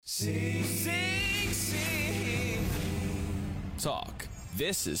Sing Talk.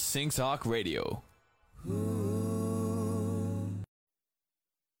 This is Sing Talk Radio. All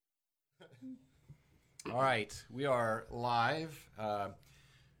right, we are live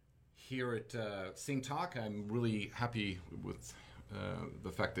here at Sing Talk. I'm really happy with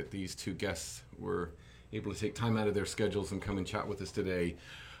the fact that these two guests were able to take time out of their schedules and come and chat with us today.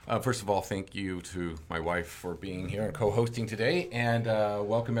 First of all, thank you to my wife for being here and co-hosting today, and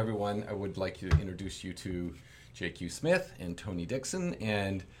welcome everyone. I would like to introduce you to JQ Smith and Tony Dixon.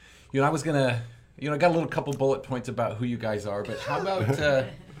 And I was gonna, I got a little couple bullet points about who you guys are, but how about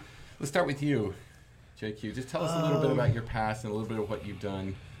let's start with you, JQ. Just tell us a little bit about your past and a little bit of what you've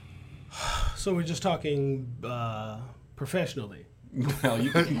done. So we're just talking professionally. Well,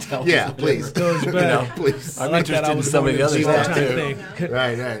 you can tell. Yeah, please. Please. I'm interested in some of the other stuff too.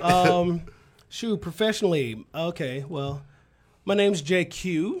 Right. Professionally. Okay, well, my name's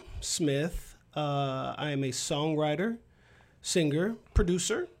JQ Smith. I am a songwriter, singer,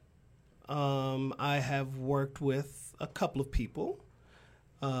 producer. I have worked with a couple of people.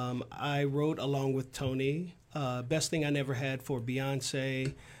 I wrote along with Tony, Best Thing I Never Had for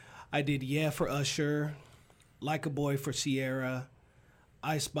Beyonce. I did Yeah for Usher, Like a Boy for Ciara,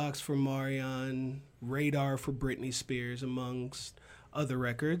 Icebox for Marion, Radar for Britney Spears, amongst other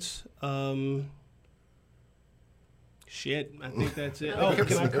records. Shit, I think that's it. Oh,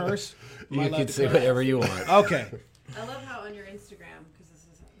 can I curse? You can say whatever you want. Okay. I love how on your Instagram, because this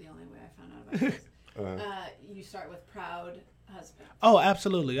is the only way I found out about this, you start with proud husband. Oh,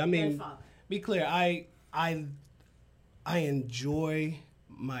 absolutely. I mean, father. be clear. I enjoy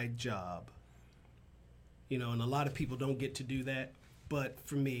my job. And a lot of people don't get to do that. But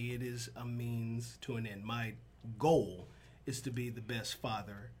for me, it is a means to an end. My goal is to be the best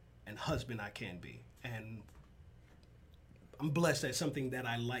father and husband I can be. And I'm blessed that something that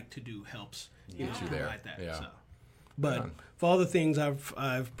I like to do helps you there. Like that. Yeah. So. But for all the things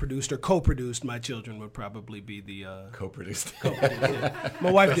I've produced or co-produced, my children would probably be the co-produced. Yeah.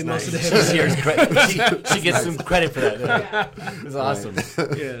 My wife did most of the heavy. She gets some credit for that. Yeah. It's awesome.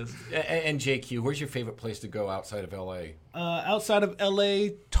 Yes. And JQ, where's your favorite place to go outside of LA? Outside of LA,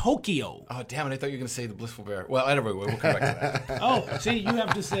 Tokyo. Oh, damn it! I thought you were going to say the Blissful Bear. Well, anyway, we'll come back to that. Oh, see, you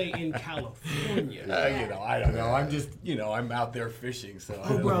have to say in California. I don't know. I'm just, I'm out there fishing, so.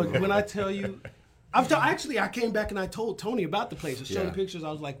 Oh, bro, when I tell you. Actually, I came back and I told Tony about the place. I showed him pictures.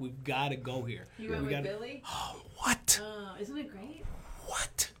 I was like, we've got to go here. You went with Billy? Oh, what? Isn't it great?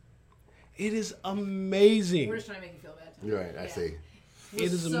 What? It is amazing. We're just trying to make you feel bad. You're right. I see.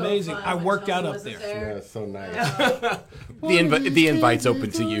 It is amazing. I worked out up there. Yeah, it's so nice. The invite's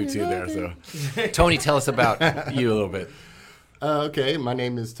open to you too there. So, Tony, tell us about you a little bit. Okay, my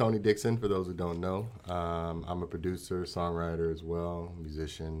name is Tony Dixon, for those who don't know. I'm a producer, songwriter as well,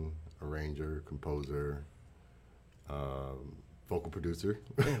 musician, arranger, composer, vocal producer.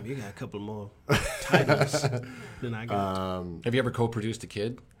 Damn, you got a couple more titles than I got. Have you ever co-produced a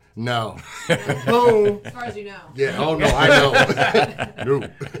kid? No. Boom. As far as you know. Yeah. Oh no, I know. No.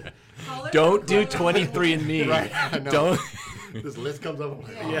 Don't do 23andMe. Right. I know. Don't. This list comes up. I'm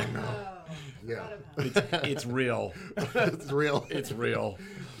like, oh, no. Yeah. It's real. It's real. It's real.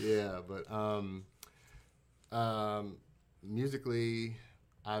 Yeah, but musically,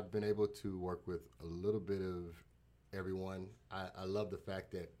 I've been able to work with a little bit of everyone. I love the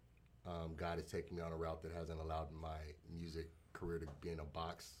fact that God has taken me on a route that hasn't allowed my music career to be in a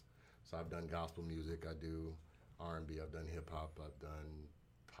box. So I've done gospel music, I do R&B, I've done hip hop, I've done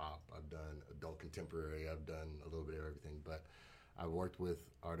pop, I've done adult contemporary, I've done a little bit of everything. But I've worked with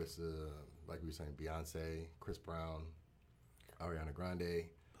artists like we were saying, Beyonce, Chris Brown, Ariana Grande,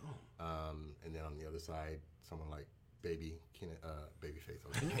 and then on the other side, someone like Babyface.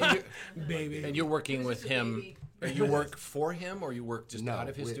 Baby. And you're working with him. You work for him, or you work just out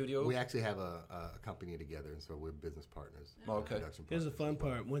of his studio? We actually have a company together, and so we're business partners. Oh, okay. Here's the fun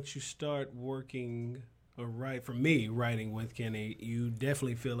part. Once you start working, for me, writing with Kenny, you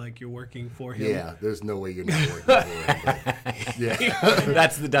definitely feel like you're working for him. Yeah, there's no way you're not working for him. But, yeah.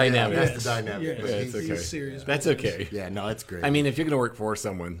 That's the dynamic. Yeah, that's the dynamic. Yeah, But it's okay. He's serious. That's okay. Yeah, no, it's great. I mean, if you're going to work for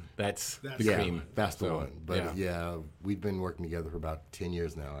someone, that's the cream. That's the one. But yeah. We've been working together for about 10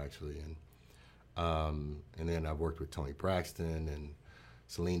 years now, actually. And then I've worked with Tony Braxton and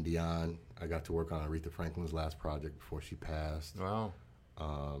Celine Dion. I got to work on Aretha Franklin's last project before she passed. Wow.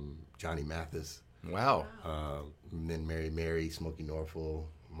 Johnny Mathis. Wow. And then Mary, Smokey Norfolk,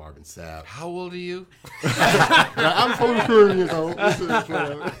 Marvin Sapp. How old are you? I'm 44 years old.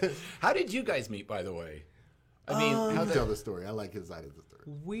 How did you guys meet, by the way? I mean, I'll tell the story. I like his side of the story.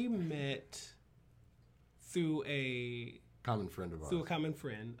 We met through a Common friend of ours. through a common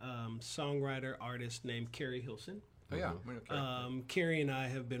friend, songwriter, artist named Carrie Hilson. Oh yeah. Okay. Carrie and I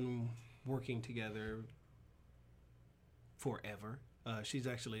have been working together forever. She's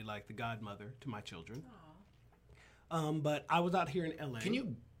actually like the godmother to my children. But I was out here in LA. Can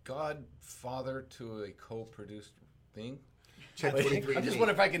you godfather to a co-produced thing? Check I 23andMe. just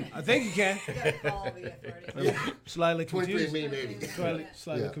wonder if I can. I think you can. You got all the authority. I'm slightly confused. 23andMe, maybe.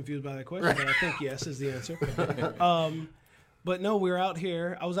 Slightly Yeah. confused by that question, but I think yes is the answer. But no, we were out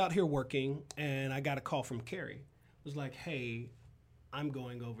here. I was out here working, and I got a call from Carrie. It was like, "Hey, I'm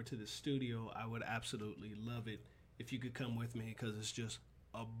going over to the studio. I would absolutely love it if you could come with me because it's just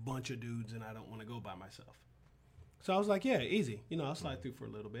a bunch of dudes, and I don't want to go by myself." So I was like, "Yeah, easy. I'll slide through for a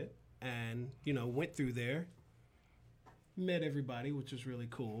little bit," and went through there, met everybody, which was really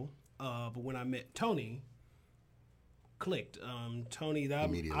cool. But when I met Tony, clicked. Tony,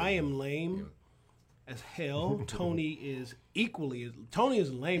 Immediately. I am lame as hell. Tony is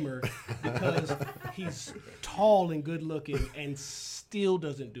lamer because he's tall and good looking and still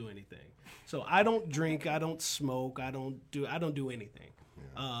doesn't do anything. So I don't drink, I don't smoke, I don't do anything.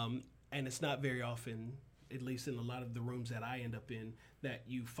 And it's not very often, at least in a lot of the rooms that I end up in, that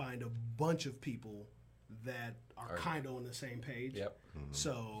you find a bunch of people that are kind of on the same page. Yep.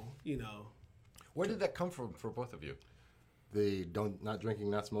 So, Where did that come from for both of you? The not drinking,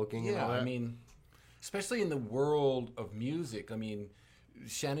 not smoking. and Yeah, all that. I mean, especially in the world of music. I mean,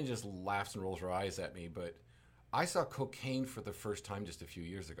 Shannon just laughs and rolls her eyes at me, but I saw cocaine for the first time just a few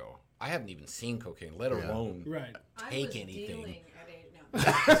years ago. I haven't even seen cocaine, let alone right. take I was anything. dealing at age, no.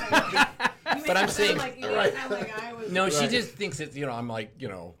 But I'm saying- I was. No, she just thinks it's I'm like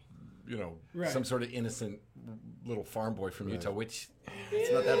Right. some sort of innocent little farm boy from Utah, which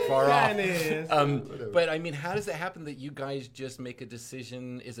it's not that far That off. is. But I mean, how does it happen that you guys just make a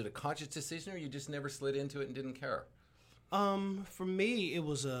decision? Is it a conscious decision, or you just never slid into it and didn't care? For me, it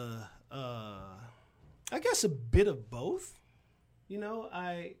was I guess a bit of both.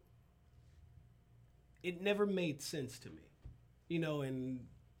 It never made sense to me. In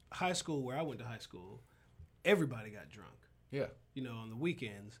high school, where I went to high school, everybody got drunk, Yeah. on the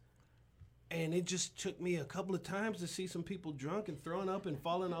weekends. And it just took me a couple of times to see some people drunk and throwing up and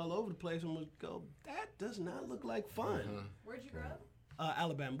falling all over the place and would go, that does not look like fun. Where'd you grow up?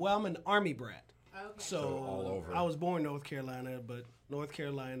 Alabama. Well, I'm an Army brat. Okay. So all over. I was born in North Carolina, but North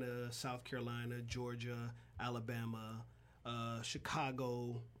Carolina, South Carolina, Georgia, Alabama,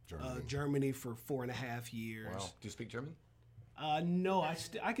 Chicago, Germany for 4.5 years. Wow. Do you speak German? No,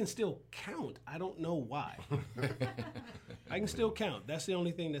 I can still count. I don't know why. I can still count. That's the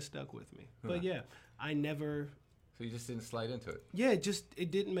only thing that stuck with me. But yeah, I never. So you just didn't slide into it. Yeah,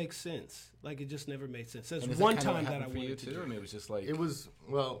 it didn't make sense. Like it just never made sense. There's And is one that kind time of what that I happened for you wanted to. too. I mean, it was just like It was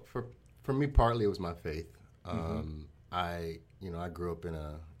for me. Partly, it was my faith. I grew up in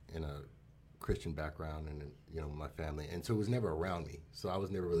a Christian background, and my family, and so it was never around me. So I was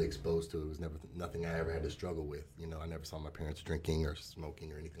never really exposed to it. It was never nothing I ever had to struggle with. I never saw my parents drinking or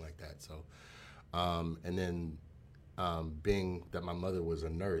smoking or anything like that. So, and then being that my mother was a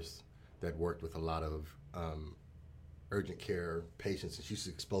nurse that worked with a lot of urgent care patients, and she used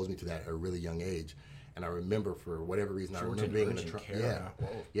to expose me to that at a really young age. And I remember, for whatever reason, I remember being in the urgent care.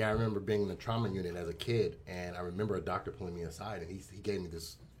 Whoa. I remember being in the trauma unit as a kid, and I remember a doctor pulling me aside, and he gave me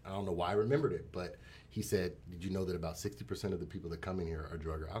this. I don't know why I remembered it, but he said, "Did you know that about 60% of the people that come in here are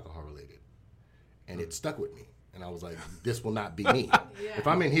drug or alcohol related?" And it stuck with me, and I was like, "This will not be me. Yeah. If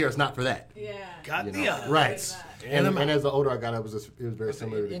I'm in here, it's not for that." Yeah. Got You the know? Right. And And as the older I got, it was very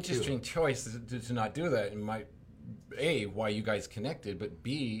similar to interesting choice to not do that. And might A, why you guys connected, but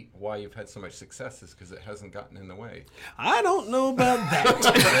B, why you've had so much success is because it hasn't gotten in the way. I don't know about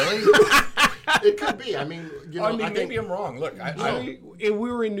that. It could be. I mean, I mean, I think maybe I'm wrong. Look, We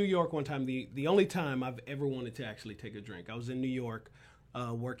were in New York one time. The only time I've ever wanted to actually take a drink. I was in New York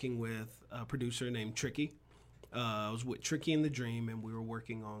working with a producer named Tricky. I was with Tricky and the Dream, and we were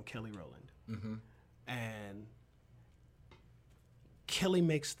working on Kelly Rowland. Mm-hmm. And Kelly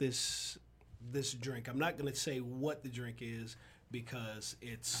makes this drink. I'm not going to say what the drink is because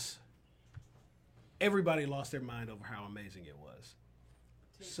everybody lost their mind over how amazing it was.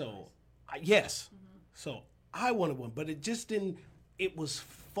 So, yes. Mm-hmm. So I wanted one, but it just didn't. It was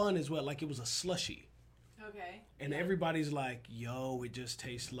fun as well. Like it was a slushy, Okay. and everybody's like, "Yo, it just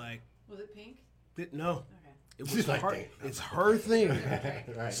tastes like." Was it pink? No, Okay. it was She's like, her. "Damn." It's her thing.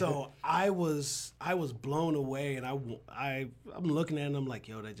 Right. So I was blown away, and I'm looking at it, and I'm like,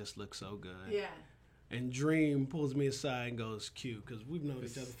 "Yo, that just looks so good." Yeah. And Dream pulls me aside and goes, "Q," because we've known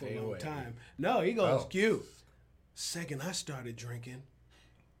each other for Stay a long away. time. No, he goes, Oh. "Q." Second I started drinking,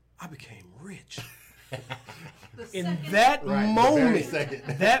 I became rich. The In second- that Right, the very moment, second.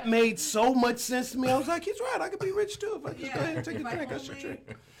 that made so much sense to me. I was like, he's right. I could be rich too if I just Yeah, go ahead and take if a I drink. I should only drink.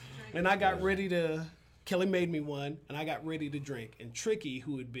 drank And I got ready to. Kelly made me one, and I got ready to drink. And Tricky,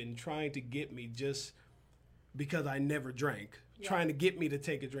 who had been trying to get me just because I never drank, trying to get me to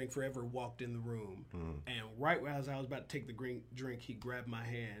take a drink forever, walked in the room. And right as I was about to take the drink, he grabbed my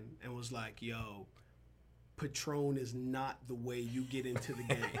hand and was like, yo, Patron is not the way you get into the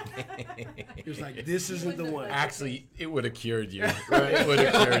game. He was like, this isn't the one. Actually, it would have cured you. Right? It would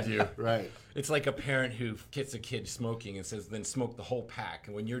have cured you. Right. It's like a parent who gets a kid smoking and says, then smoke the whole pack.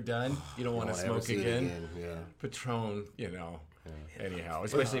 And when you're done, you don't want to Don't ever smoke see it again. Yeah. Patron, you know. Anyhow,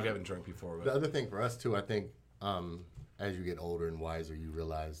 especially if you haven't drunk before. The But. other thing for us too, I think, as you get older and wiser, you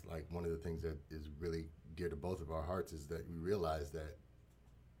realize like one of the things that is really dear to both of our hearts is that we realize that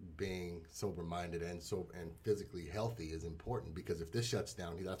being sober-minded and physically healthy is important, because if this shuts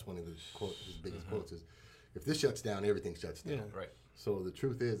down, that's one of his biggest quotes is, if this shuts down, everything shuts down. Right. So the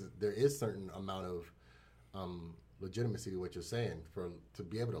truth is, there is certain amount of legitimacy to what you're saying. To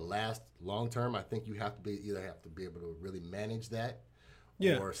be able to last long term, I think you have to either be able to really manage that,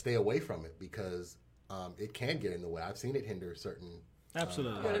 or stay away from it, because it can get in the way. I've seen it hinder certain.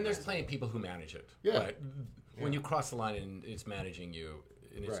 Absolutely. But, and there's plenty of people who manage it. Yeah. But when you cross the line and it's managing you,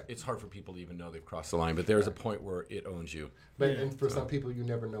 and Right. it's hard for people to even know they've crossed the line. But there's a point where it owns you. But and for some people, you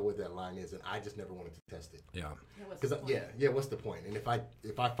never know what that line is, and I just never wanted to test it. Yeah. Yeah, what's the Because point? what's the point? And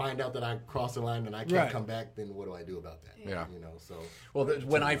if I find out that I crossed the line and I can't Right. come back, then what do I do about that? Yeah. You know. So Well,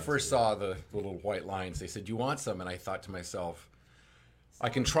 when I first saw the little white lines, they said, "You want some?" And I thought to myself, "I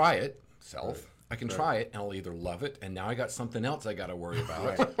can try it, I can try it, and I'll either love it, and now I got something else I got to worry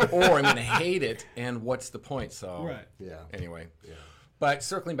about, or I'm going to hate it, and what's the point?" So, Right. Yeah. Anyway. Yeah. But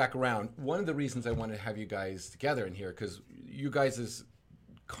circling back around, one of the reasons I wanted to have you guys together in here, because you guys'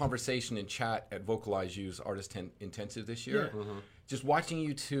 conversation and chat at Vocalize U's Artist Intensive this year, just watching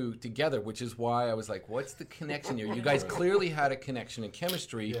you two together, which is why I was like, what's the connection here? You guys clearly had a connection in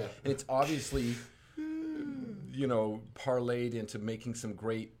chemistry, and it's obviously, parlayed into making some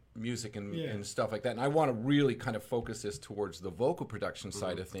great music and stuff like that. And I want to really kind of focus this towards the vocal production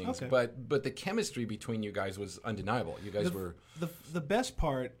side of things. Okay. But the chemistry between you guys was undeniable. You guys were... The best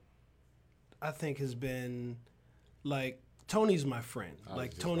part, I think, has been like Tony's my friend.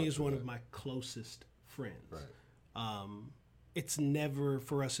 Like Tony is one of my closest friends. Right. It's never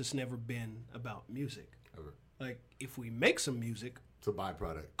been about music. Ever. Like if we make some music, It's a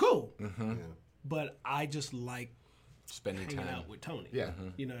byproduct. cool. Yeah. But I just like spending hanging time. out with Tony. Yeah.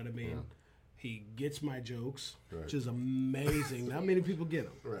 You know what I mean? He gets my jokes, Right. which is amazing. Not many people get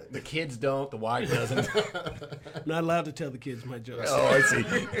them. Right. The kids don't. The wife doesn't. I'm not allowed to tell the kids my jokes. Oh, I see.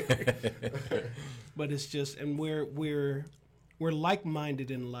 But it's just, and we're like-minded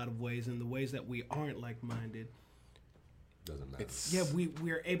in a lot of ways, and the ways that we aren't like-minded, Doesn't matter. yeah,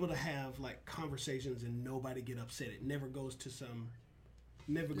 we're able to have like conversations and nobody get upset. It never goes to some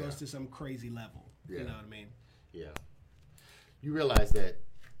crazy level. Yeah. You know what I mean? Yeah. You realize that,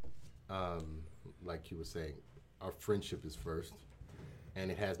 like you were saying, our friendship is first,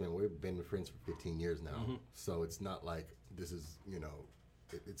 and it has been. We've been friends for 15 years now, so it's not like this is,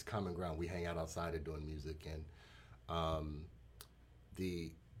 it's common ground. We hang out outside of doing music, and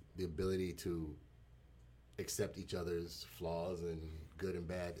the ability to accept each other's flaws and good and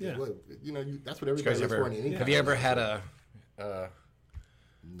bad. Yeah. That's what everybody looks for in any Have you ever had a?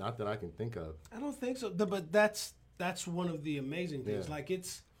 Not that I can think of. I don't think so. But that's one of the amazing things. Yeah. Like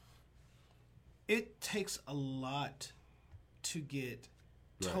it takes a lot to get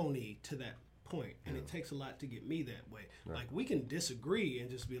Tony to that point, and it takes a lot to get me that way. Like we can disagree and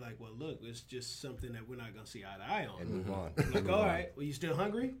just be like, well, look, it's just something that we're not gonna see eye to eye on. And move on. Like, all right, well, you still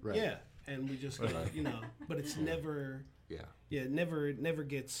hungry? Right. Yeah, and we just but it's never. Yeah. Yeah, never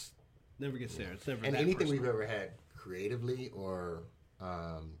gets there. It's never. And that anything personal. we've ever had creatively or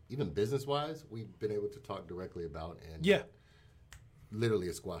even business wise, we've been able to talk directly about, and literally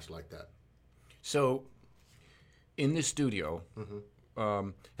a squash like that. So, in the studio,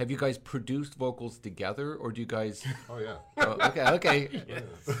 have you guys produced vocals together, or do you guys? Oh yeah. Okay.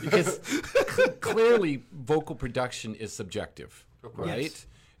 Because clearly, vocal production is subjective, right? Yes.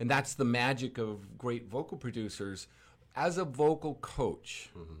 And that's the magic of great vocal producers. As a vocal coach,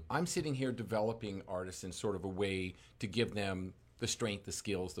 I'm sitting here developing artists in sort of a way to give them the strength, the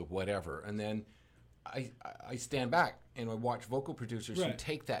skills, the whatever. And then I stand back and I watch vocal producers who Right.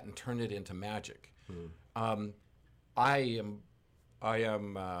 take that and turn it into magic. I am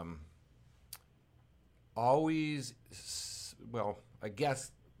always, well, I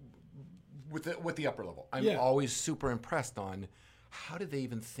guess with the upper level, I'm always super impressed on how do they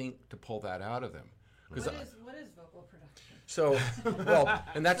even think to pull that out of them. What is vocal production? So, well,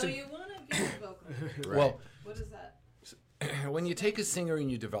 and that's So you want to be a vocal. well, What is that? when you take a singer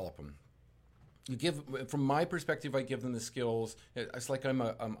and you develop them, you give, from my perspective, I give them the skills. It's like I'm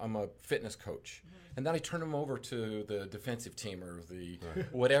a fitness coach, and then I turn them over to the defensive team or the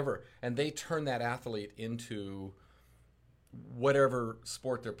whatever, and they turn that athlete into whatever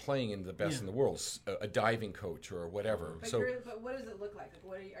sport they're playing in, the best in the world, a diving coach or whatever. But, but what does it look like? Like,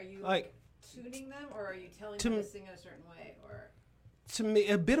 what are you Like, tuning them, or are you telling them to sing in a certain way, or? To me,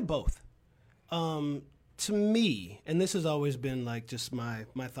 a bit of both. To me, and this has always been like just my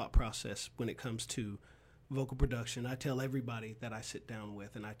thought process when it comes to vocal production, I tell everybody that I sit down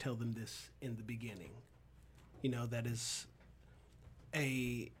with, and I tell them this in the beginning, that is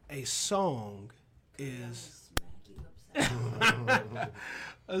a song is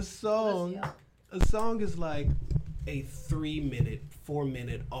a song is like a 3-minute,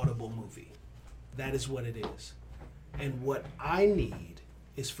 4-minute audible movie. That is what it is. And what I need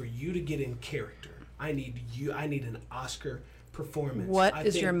is for you to get in character. I need an Oscar performance. What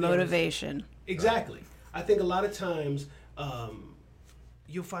is your motivation? Exactly. I think a lot of times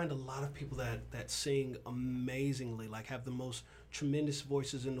you'll find a lot of people that sing amazingly, like have the most tremendous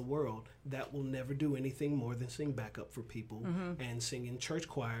voices in the world, that will never do anything more than sing backup for people and sing in church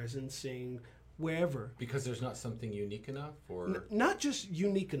choirs and sing wherever. Because there's not something unique enough, or not just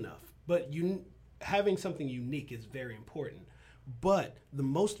unique enough, but having something unique is very important. But the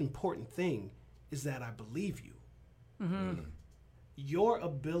most important thing is that I believe you. Your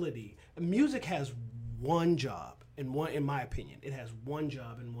ability. Music has one job, in my opinion, it has one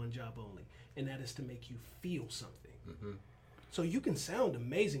job and one job only, and that is to make you feel something. So you can sound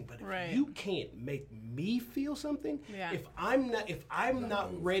amazing, but if you can't make me feel something, if I'm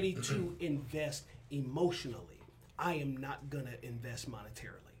not ready to invest emotionally, I am not gonna invest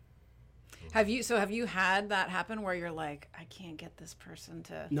monetarily. Have you had that happen where you're like, I can't get this person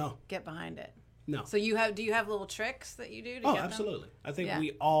to get behind it? No. So do you have little tricks that you do to get them? Absolutely. I think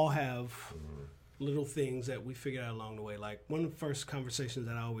we all have little things that we figured out along the way. Like one of the first conversations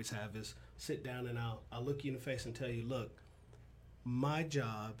that I always have is sit down and I'll look you in the face and tell you, look, my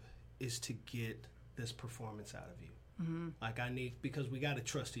job is to get this performance out of you. Like because we got to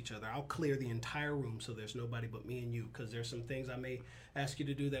trust each other. I'll clear the entire room so there's nobody but me and you, because there's some things I may ask you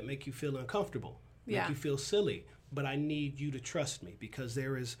to do that make you feel uncomfortable, make you feel silly, but I need you to trust me, because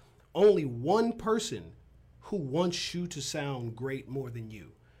there is only one person who wants you to sound great more than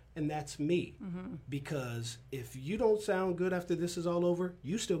you, and that's me. Because if you don't sound good after this is all over,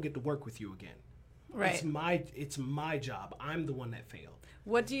 you still get to work with you again. Right. It's my job. I'm the one that failed.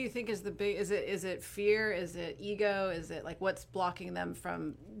 What do you think is the big? Is it fear? Is it ego? Is it like what's blocking them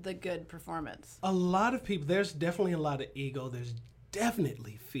from the good performance? A lot of people. There's definitely a lot of ego. There's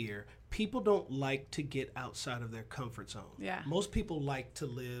definitely fear. People don't like to get outside of their comfort zone. Yeah. Most people like to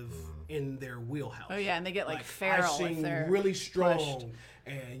live in their wheelhouse. Oh yeah, and they get like feral. I sing really strong,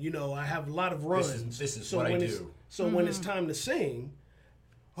 and I have a lot of runs. This is what I do. When it's time to sing,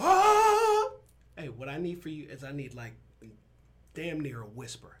 hey, what I need for you is I need like damn near a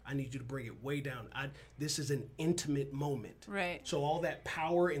whisper. I need you to bring it way down. This is an intimate moment. Right. So all that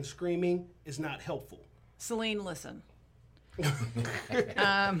power and screaming is not helpful. Celine, listen.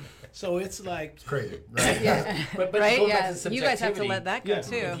 So it's like It's crazy, right? Yeah. But right? going back Yeah. to subjectivity, You guys have to let that go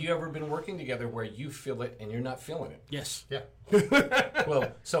too. Have you ever been working together where you feel it and you're not feeling it? yes. Yeah.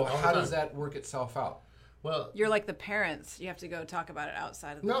 Well, so All the how does time. that work itself out? Well, You're like the parents. You have to go talk about it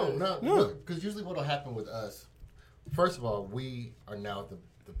outside of the booth. no, because usually what'll happen with us, first of all, we are now at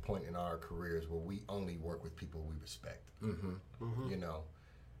the point in our careers where we only work with people we respect.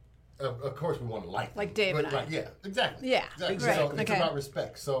 Of course, we want to like them, Dave and I. Right, yeah, exactly. Yeah, exactly. right, So it's okay. about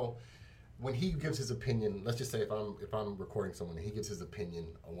respect. So when he gives his opinion, let's just say if I'm recording someone and he gives his opinion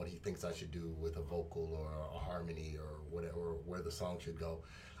on what he thinks I should do with a vocal or a harmony or whatever, or where the song should go,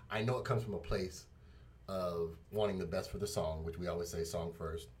 I know it comes from a place of wanting the best for the song, which we always say song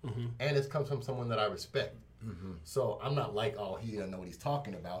first, and it comes from someone that I respect. So I'm not like, oh, he doesn't know what he's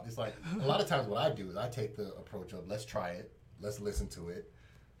talking about. It's like a lot of times what I do is I take the approach of let's try it, let's listen to it,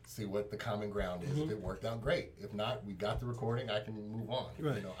 see what the common ground is. If it worked out, great. If not, we got the recording. I can move on.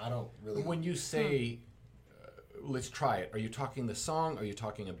 Right. I don't really. When you say, let's try it, are you talking the song? Are you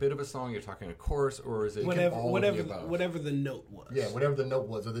talking a bit of a song? You're talking a chorus, or is it all of the above? Whatever the note was. Yeah, whatever the note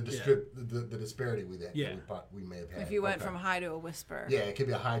was, or the disparity we may have had. If you went from high to a whisper. Yeah, it could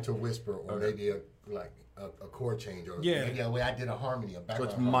be a high to a whisper, or maybe a chord change, or maybe a way I did a harmony, a So background.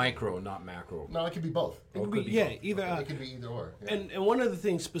 it's harmony. micro, not macro. No, it could be both. It could be, either. It could be either or. Yeah. And one of the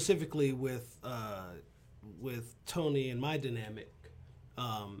things specifically with Tony and my dynamic,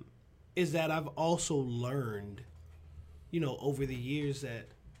 is that I've also learned, over the years that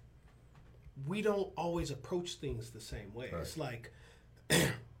we don't always approach things the same way. Right.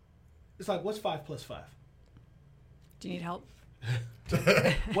 It's like, what's 5 plus 5? Do you need help?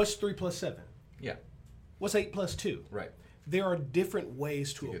 What's 3 plus 7? Yeah. What's 8 plus 2? Right. There are different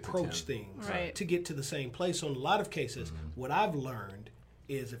ways to get to approach 10. things Right. to get to the same place. So in a lot of cases, what I've learned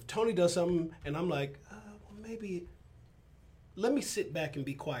is if Tony does something and I'm like, well, maybe let me sit back and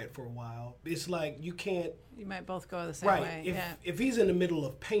be quiet for a while. It's like you can't. You might both go the same Right. way. If he's in the middle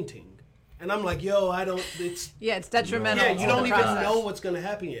of painting and I'm like, yo, I don't. It's It's detrimental. yeah. to You the don't even process. know what's going to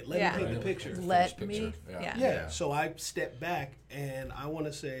happen yet. Let Yeah. me paint the picture. Let Finished me. picture. Yeah. Yeah. So I step back and I want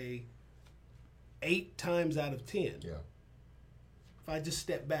to say 8 times out of 10. Yeah. If I just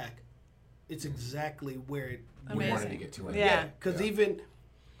step back, it's exactly where it. We wanted to Amazing. get to it. Yeah. Because even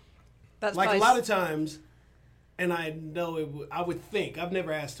That's like a probably lot of times, and I know I would think I've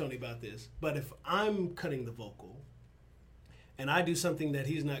never asked Tony about this, but if I'm cutting the vocal, and I do something that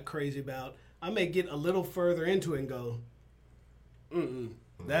he's not crazy about, I may get a little further into it and go,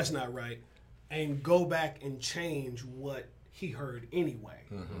 that's not right, and go back and change what he heard anyway.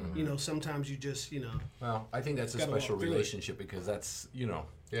 Sometimes you just Well, I think that's a Gotta special walk through it. relationship because that's, Yeah.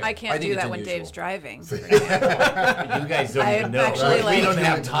 I I can't think do it's that when unusual. Dave's driving. you guys don't I even know. actually, we like- don't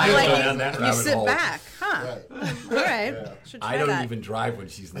have time I'm to go like, down that you rabbit sit hole. back, huh? Right. All right. Should try I don't that. even drive when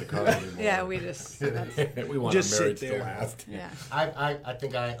she's in the car anymore. Yeah, we just. That's, we want Just our sit marriage to there. last. yeah. I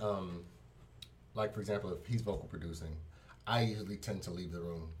think like for example, if he's vocal producing, I usually tend to leave the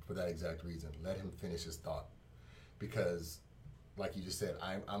room for that exact reason. Let him finish his thought, because, like you just said,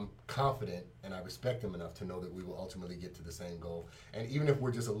 I'm confident and I respect him enough to know that we will ultimately get to the same goal. And even if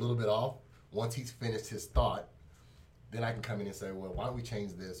we're just a little bit off, once he's finished his thought, then I can come in and say, well, why don't we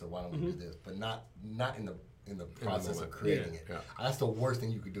change this or why don't we do this? But not in the process of moment. creating it. Yeah. That's the worst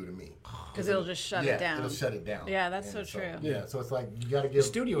thing you could do to me. Because it'll just shut it down. It'll shut it down. Yeah, that's And so true. Yeah, so it's like you got to The give.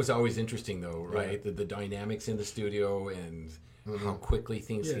 studio is always interesting, though, right? The dynamics in the studio and how quickly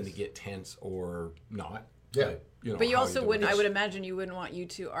things seem Yes. to get tense or not. Yeah. But you how also do wouldn't. it. I would imagine you wouldn't want you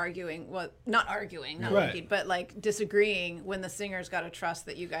two arguing. Well, not arguing, not Right. arguing, but like disagreeing when the singer's got to trust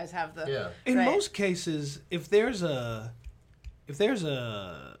that you guys have the. Yeah. In Right. most cases, if there's a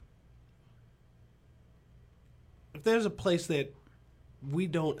place that we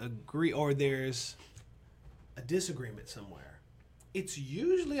don't agree or there's a disagreement somewhere, it's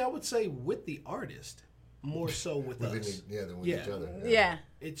usually, I would say, with the artist more so with Within us. than with Yeah. each other. Yeah.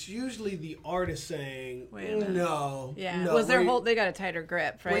 It's usually the artist saying, Wait a minute. "No, Yeah. no." Was their where you- whole? They got a tighter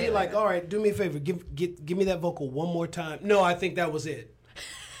grip, right? Where you're like, "All right, do me a favor, give me that vocal one more time." No, I think that was it.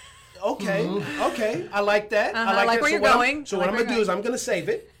 Okay, okay, I like that. I I like that. where you're what I'm- going. So I what like I'm where gonna you're do is I'm gonna save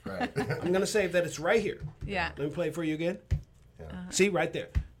it. Right. I'm gonna save that it's right here. Yeah. Let me play it for you again. Yeah. See, right there.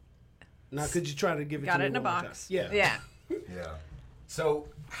 Now, could you try to give it Got to it me in a one more box. time? Yeah. Yeah. Yeah. So,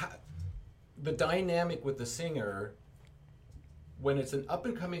 the dynamic with the singer, when it's an up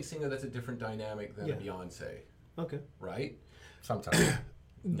and coming singer, that's a different dynamic than Yeah. a Beyonce, Okay. right? Sometimes.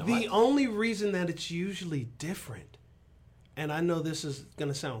 The only reason that it's usually different, and I know this is going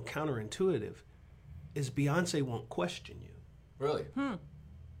to sound counterintuitive, is Beyonce won't question you. Really?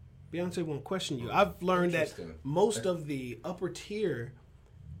 Beyonce won't question you. I've learned that Interesting. most of the upper tier,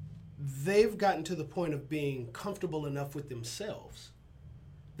 they've gotten to the point of being comfortable enough with themselves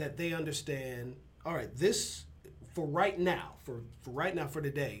that they understand, all right, this, for right now, for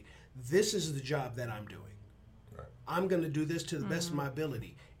today, this is the job that I'm doing. Right. I'm going to do this to the best of my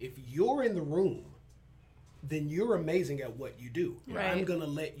ability. If you're in the room, then you're amazing at what you do. Right. I'm going to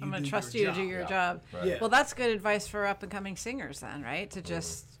let you I'm gonna do trust your you job. to do your job. Right. Yeah. Well, that's good advice for up and coming singers, then, right? To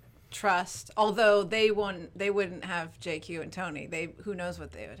just trust. Although they wouldn't have JQ and Tony. Who knows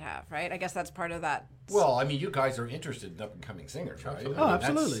what they would have, right? I guess that's part of that. Well, I mean, you guys are interested in up and coming singers, right? Absolutely. I mean, Oh,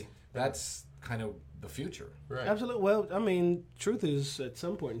 absolutely. That's kind of the future. Right. Absolutely. Well, I mean, truth is, at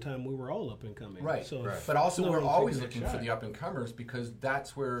some point in time, we were all up and coming. Right. So, Right. But also, no we're one always taking that looking for shot. the up and comers because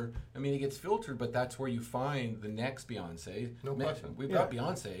that's where, I mean, it gets filtered, but that's where you find the next Beyonce. No question. We've got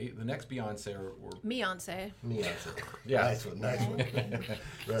Beyonce, the next Beyonce, or Beyonce. Me answer. Yeah. Nice one. Nice one.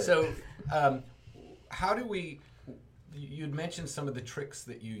 Right. so how do we, you'd mentioned some of the tricks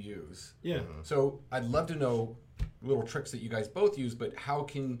that you use. Yeah. So I'd love to know little tricks that you guys both use, but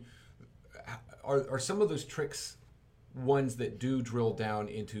are some of those tricks ones that do drill down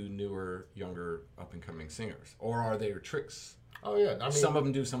into newer, younger, up-and-coming singers? Or are they tricks? Oh yeah. I mean, Some of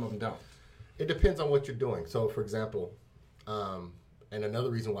them do, some of them don't. it depends on what you're doing. So, for example, and another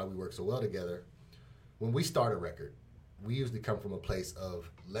reason why we work so well together, when we start a record, we usually come from a place of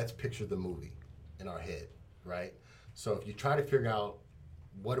let's picture the movie in our head, right? So if you try to figure out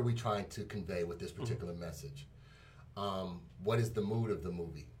what are we trying to convey with this particular message? What is the mood of the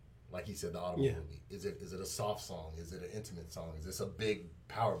movie? Like he said, the automobile movie. Is it a soft song? Is it an intimate song? Is this a big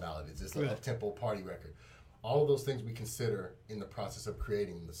power ballad? Is this a up-tempo party record? All of those things we consider in the process of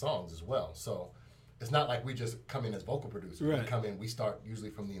creating the songs as well. So it's not like we just come in as vocal producers. Right. We come in, we start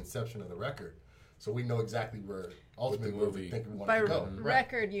usually from the inception of the record. So we know exactly where ultimately where we think we want By to go.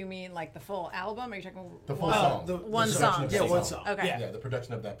 record, you mean like the full album? Or are you talking The full song. one song? Yeah, one song. Okay. Yeah, the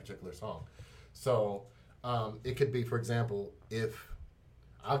production of that particular song. So it could be, for example, if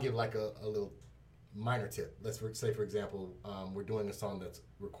I'll give like a little minor tip. Let's say, for example, we're doing a song that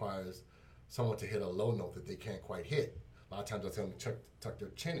requires someone to hit a low note that they can't quite hit. A lot of times I'll tell them to tuck their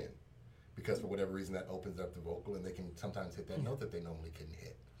chin in because for whatever reason that opens up the vocal and they can sometimes hit that note that they normally couldn't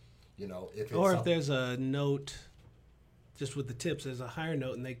hit. You know, if there's a note, just with the tips, there's a higher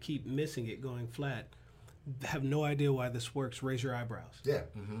note and they keep missing it going flat. Have no idea why this works. Raise your eyebrows. Yeah.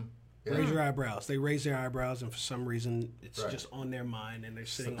 Yeah. Raise your eyebrows. They raise their eyebrows, and for some reason, it's just on their mind, and they're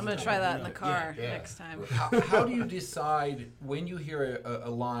sitting. I'm going to try that in the car next time. How do you decide when you hear a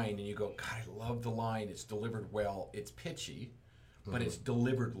line and you go, God, I love the line. It's delivered well. It's pitchy, but it's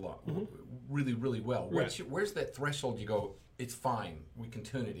delivered really, really well. Right. Where's that threshold? You go, it's fine. We can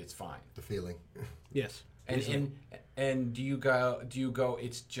tune it. It's fine. The feeling. Yes. And do you go?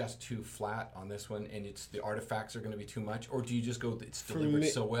 It's just too flat on this one, and it's the artifacts are going to be too much, or do you just go? It's delivered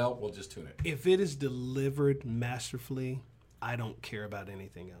so well, we'll just tune it. If it is delivered masterfully, I don't care about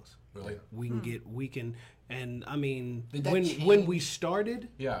anything else. Really? We can, and I mean, Did that when change? we started,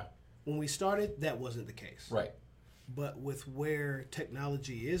 Yeah. that wasn't the case. Right. But with where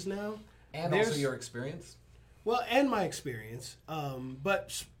technology is now, And also your experience. well, and my experience,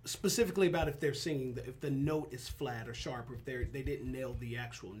 but specifically about if they're singing, if the note is flat or sharp, or if they didn't nail the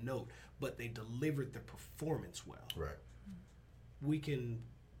actual note, but they delivered the performance well. Right. We can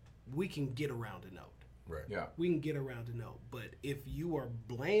get around a note. Right. Yeah. We can get around a note, but if you are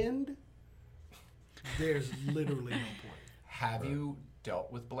bland, there's literally no point. Have you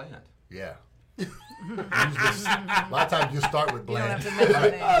dealt with bland? Yeah. A lot of times you start with You don't bland. have to mention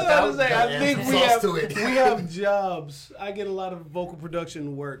names. I think add we sauce have, to it. we have jobs. I get a lot of vocal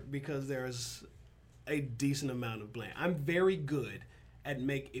production work because there's a decent amount of bland. I'm very good at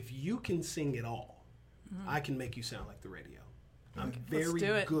if you can sing it all, I can make you sound like the radio. I'm very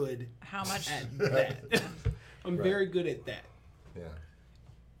do it. good How much? at that. I'm very good at that.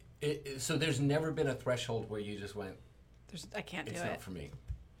 Yeah. So there's never been a threshold where you just went, I can't do it's it. not for me.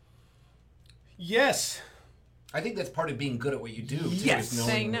 Yes. I think that's part of being good at what you do. Too, Yes. is knowing,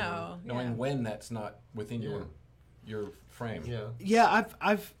 Saying no, knowing yeah. when that's not within your frame. Yeah. Yeah,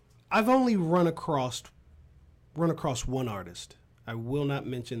 I've only run across one artist. I will not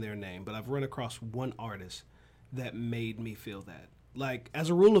mention their name, but I've run across one artist that made me feel that. Like, as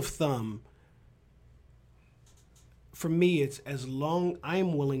a rule of thumb, for me, it's as long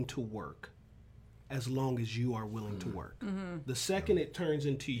I'm willing to work, as long as you are willing to work. Mm-hmm. The second it turns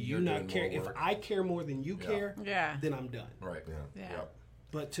into you You're not doing caring, more if work. I care more than you care, Yeah. then I'm done. Right. Yeah. Yep.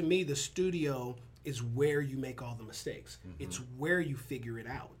 But to me, the studio is where you make all the mistakes. It's where you figure it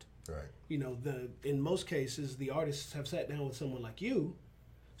out. Right. You know, in most cases, the artists have sat down with someone like you,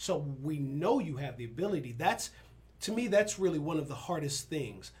 so we know you have the ability. To me, that's really one of the hardest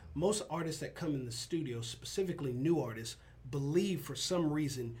things. Most artists that come in the studio, specifically new artists, believe for some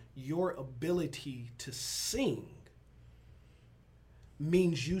reason your ability to sing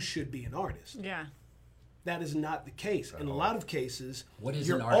means you should be an artist. Yeah. That is not the case. In a lot of cases, What is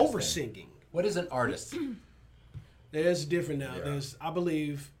you're an artist, over then? singing. What is an artist? There's different now. Yeah. There's, I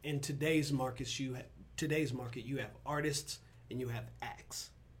believe, in today's market, you have artists and you have acts.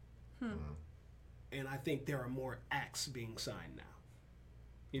 And I think there are more acts being signed now.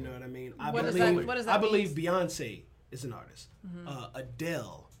 You know what I mean? What does that I mean? believe Beyonce is an artist.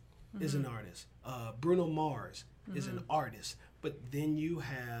 Adele is an artist. Bruno Mars is an artist. But then you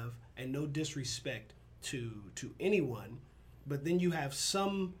have, and no disrespect to anyone, but then you have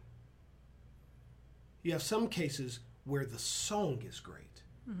some cases where the song is great,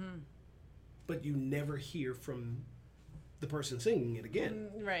 but you never hear from the person singing it again.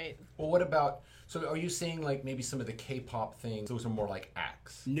 Right. Well, what about? So, are you saying like maybe some of the K-pop things? Those are more like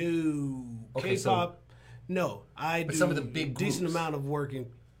acts. No, Okay, K-pop. No, I But do some of the big decent groups. amount of work in.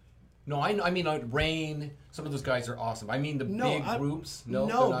 No, I mean like Rain. Some of those guys are awesome. I mean the big groups. No,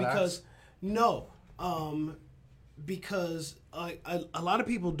 they're not because acts? because a lot of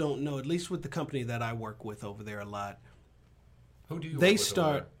people don't know. At least with the company that I work with over there a lot, Who do you? they work with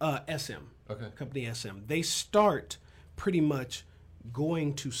over start SM. Okay. Company SM. They start pretty much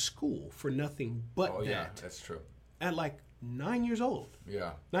going to school for nothing but there? Oh that yeah, that's true. at like 9 years old.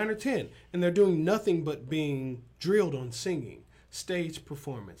 Yeah. 9 or 10, and they're doing nothing but being drilled on singing, stage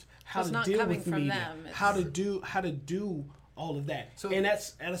performance, how it's to not deal coming with from media, them, it's- how to do all of that. So- And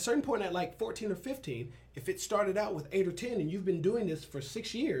that's at a certain point at like 14 or 15, if it started out with 8 or 10 and you've been doing this for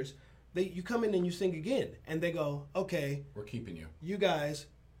 6 years, you come in and you sing again, and they go, okay, We're keeping you. you guys,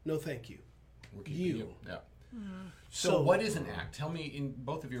 no thank you. We're keeping You. you. Yeah. So, So- what is an act? Tell me, in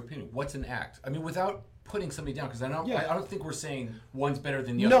both of your opinion, what's an act? I mean, without putting somebody down, because Yeah. I don't think we're saying one's better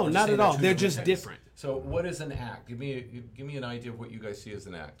than the No, other. We're just not saying at all. two They're different just things. different. So, what is an act? Give me an idea of what you guys see as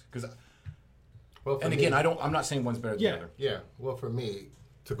an act. Because, Well, for and me- again, I'm not saying one's better than Yeah. the other. Yeah, well, for me,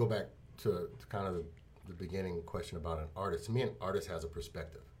 to go back to kind of the beginning question about an artist, to me, an artist has a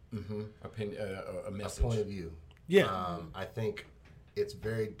perspective, A a message. point of view. Yeah. I think it's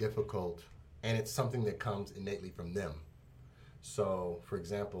very difficult, and it's something that comes innately from them. So, for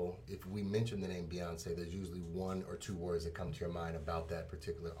example, if we mention the name Beyonce, there's usually one or two words that come to your mind about that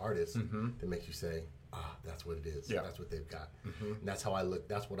particular artist that makes you say, that's what it is. Yeah. That's what they've got. And that's how I look.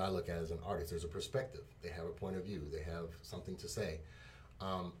 That's what I look at as an artist. There's a perspective. They have a point of view. They have something to say.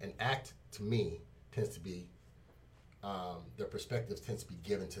 An act, to me, tends to be, their perspectives tends to be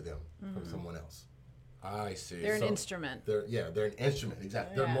given to them from someone else. I see. They're an So- instrument. They're an instrument.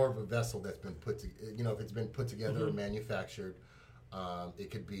 Exactly. Yeah. They're more of a vessel that's been put to, if it's been put together or manufactured,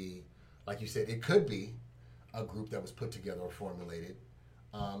 it could be, like you said, it could be a group that was put together or formulated,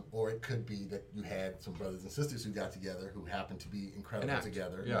 or it could be that you had some brothers and sisters who got together who happened to be incredible act.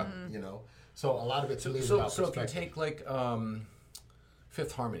 together. Yeah. So a lot of it to me is So about if you perspective. take like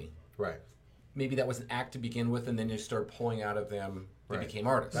Fifth Harmony, Right. maybe that was an act to begin with, and then you start pulling out of them, they Right. became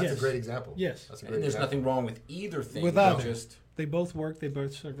artists. That's Yes. a great example. Yes. That's a great And there's example. nothing wrong with either thing. With but either. just They both work, they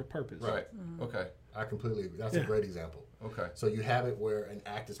both serve a purpose. right. Okay. I completely agree. That's Yeah. a great example. Okay. So you have it where an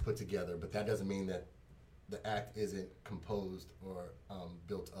act is put together, but that doesn't mean that the act isn't composed or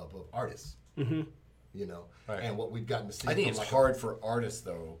built up of artists. Mm-hmm. Right. And what we've gotten to see. I think from it's like hard for artists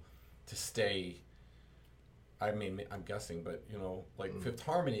though to stay. I mean, I'm guessing, but like Fifth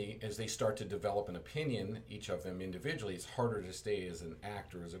Harmony, as they start to develop an opinion, each of them individually, it's harder to stay as an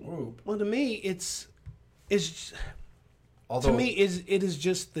act or as a group. Well, to me, it's Although, to me it is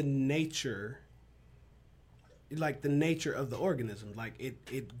just the nature, like the nature of the organism. Like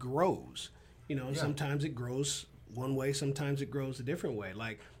it grows, and sometimes it grows one way, sometimes it grows a different way.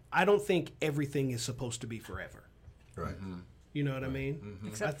 Like I don't think everything is supposed to be forever. Right. You know what I mean?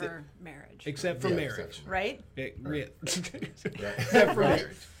 Except I thi- for marriage. Except for Yeah, marriage. exception. Right? Except for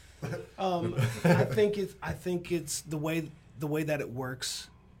marriage. I think it's the way that it works.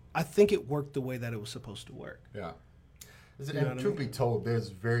 I think it worked the way that it was supposed to work. yeah. And truth be told, there's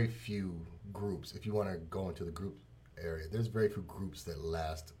very few groups. If you want to go into the group area, there's very few groups that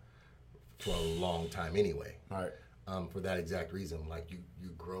last for a long time anyway. All right. For that exact reason, like you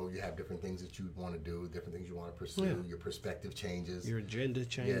grow, you have different things that you want to do, different things you want to pursue. Your perspective changes. Your agenda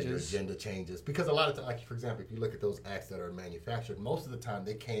changes. Yeah, your agenda changes. Because a lot of times, like for example, if you look at those acts that are manufactured, most of the time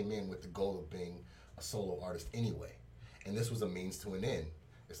they came in with the goal of being a solo artist anyway, and this was a means to an end.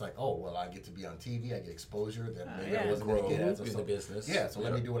 It's like, oh well, I get to be on TV, I get exposure that maybe I wasn't going to get as a in the solo business. Yeah, so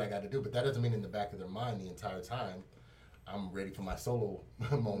let me do what I got to do. But that doesn't mean in the back of their mind the entire time, I'm ready for my solo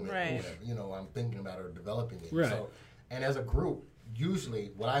moment. Right. Or whatever. I'm thinking about or developing it. Right. So, and as a group,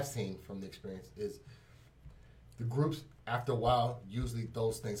 usually what I've seen from the experience is the groups, after a while, usually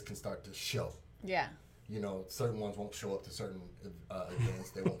those things can start to show. Yeah. Certain ones won't show up to certain events.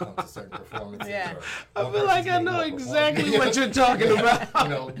 They won't come to certain performances. Yeah. Or I feel like I know exactly what you're talking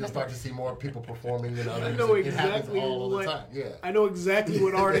about. You'll start to see more people performing than others. I know It happens exactly all the what time. Yeah. I know exactly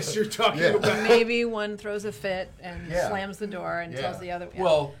what artists you're talking Yeah. about. Maybe one throws a fit and Yeah. slams the door and Yeah. tells the other. Yeah.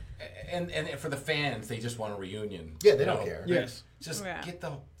 Well, and for the fans, they just want a reunion. Yeah, they don't care. Yes. Just Yeah. get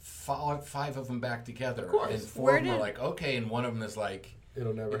the five of them back together. Of course. And four Where of them are did- like, okay, and one of them is like,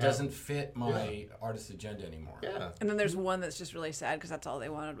 It'll never it happen. doesn't fit my artist agenda anymore. Yeah. And then there's one that's just really sad because that's all they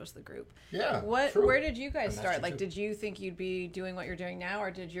wanted was the group. Yeah, What? true. Where did you guys And that's start? true, Like, too. did you think you'd be doing what you're doing now, or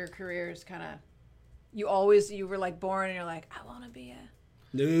did your careers kind of? You were like born and you're like, I want to be a.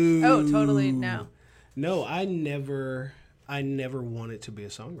 No. Oh, totally no. No, I never wanted to be a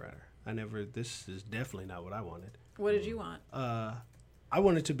songwriter. This is definitely not what I wanted. What did you want? I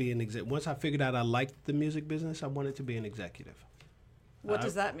wanted to be an exec. Once I figured out I liked the music business, I wanted to be an executive. What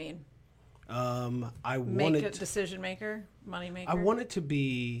does that mean? I Make wanted a decision maker, money maker. I wanted to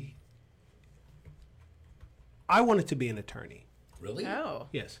be an attorney. Really? Oh,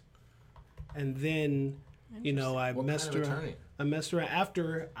 Yes. And then, I What messed kind of around. attorney? I messed around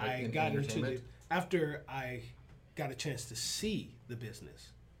after I in got into entertainment? after I got a chance to see the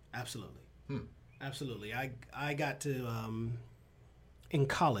business. Absolutely. Absolutely. I got to, in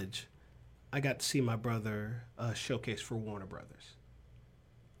college, I got to see my brother showcase for Warner Brothers.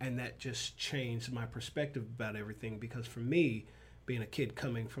 And that just changed my perspective about everything, because for me, being a kid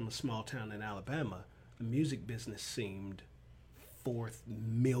coming from a small town in Alabama, the music business seemed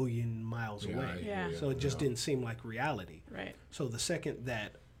 4,000,000 miles away. Yeah. So it just didn't seem like reality. Right. So the second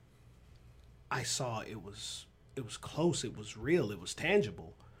that I saw it was close, it was real, it was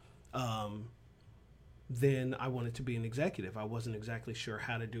tangible, then I wanted to be an executive. I wasn't exactly sure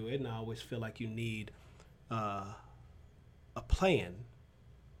how to do it, and I always feel like you need a plan.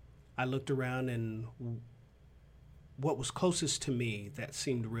 I looked around, and what was closest to me that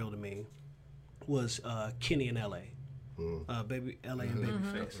seemed real to me was Kenny and L.A. Baby L.A. and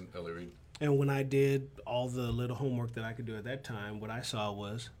Babyface. L.A. Reid. And when I did all the little homework that I could do at that time, what I saw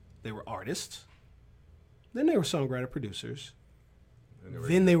was they were artists, then they were songwriter producers,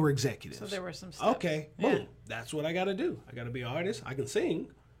 then they were executives. So there were some steps. Okay, Yeah. boom. That's what I got to do. I got to be an artist. I can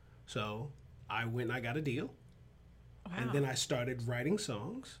sing. So I went and I got a deal. Wow. And then I started writing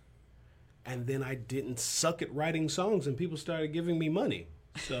songs. And then I didn't suck at writing songs, and people started giving me money.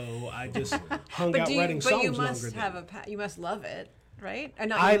 So I just hung out writing songs you longer must than. have you must love it, right? And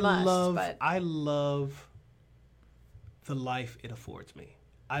not I you must, love but I love the life it affords me.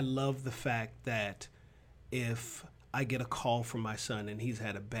 I love the fact that if I get a call from my son and he's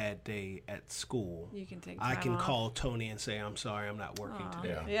had a bad day at school, you can take I time can off. call Tony and say, I'm sorry, I'm not working Aw.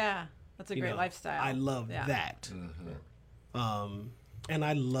 today. Yeah, that's a You great know, lifestyle. I love Yeah. that. And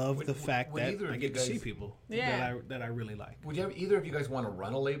I love the fact would that either of I you get to see guys- people Yeah. that I really like. Would you either of you guys want to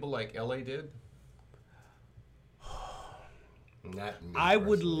run a label like LA did? Not me I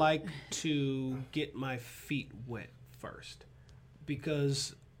would personally. like to get my feet wet first,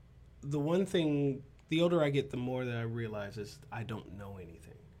 because the one thing, the older I get, the more that I realize is I don't know anything.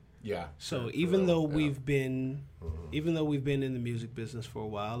 Yeah. So for even real, though yeah. we've been, even though we've been in the music business for a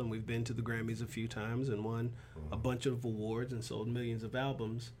while, and we've been to the Grammys a few times and won a bunch of awards and sold millions of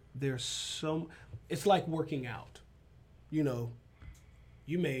albums, there's so, it's like working out. You know,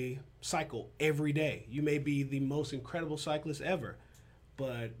 you may cycle every day. You may be the most incredible cyclist ever.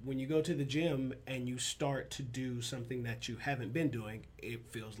 But when you go to the gym and you start to do something that you haven't been doing, it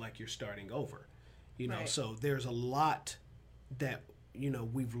feels like you're starting over. You know, Right. so there's a lot that, you know,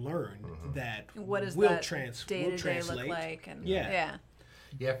 we've learned that What does will that will day-to-day translate. look like? And Yeah.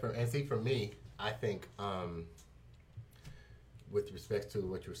 Yeah, for me, I think with respect to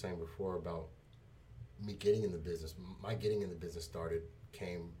what you were saying before about me getting in the business, my getting in the business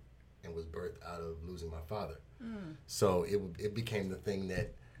came and was birthed out of losing my father. So it became the thing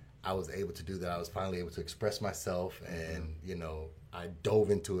that I was able to do, that I was finally able to express myself, and you know, I dove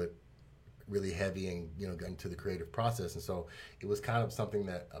into it really heavy, and you know, got into the creative process. And so it was kind of something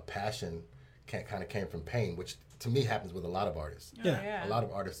that a passion kind of came from pain, which to me happens with a lot of artists. Oh, Yeah. yeah. A lot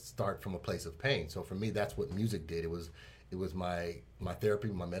of artists start from a place of pain. So for me, that's what music did. It was my therapy,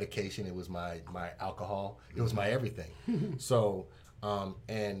 my medication. It was my alcohol. It was my everything. So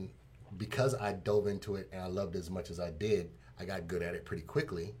and because I dove into it and I loved it as much as I did, I got good at it pretty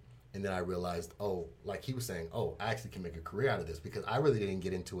quickly. And then I realized, oh, like he was saying, oh, I actually can make a career out of this, because I really didn't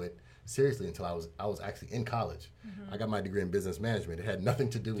get into it seriously until I was actually in college. I got my degree in business management. It had nothing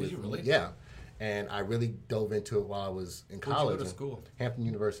to do with you really? Yeah. And I really dove into it while I was in Where'd you college. go to in school? Hampton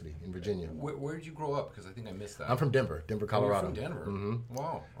University in Virginia. Where did you grow up? Because I think I missed that. I'm from Denver, Oh, you're Colorado. from Denver.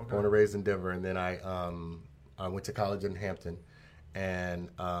 Wow. Okay. Born and raised in Denver, and then I went to college in Hampton, and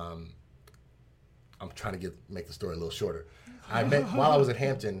I'm trying to make the story a little shorter. I met while I was at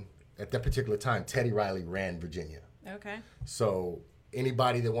Hampton. At that particular time, Teddy Riley ran Virginia. Okay. So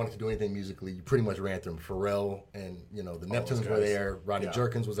anybody that wanted to do anything musically, you pretty much ran through them. Pharrell and, you know, the All those Neptunes were guys. there. Rodney Yeah.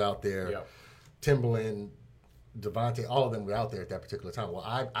 Jerkins was out there. Yeah. Timbaland, Devontae, all of them were out there at that particular time. Well,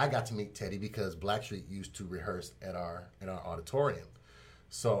 I got to meet Teddy because Blackstreet used to rehearse at our auditorium.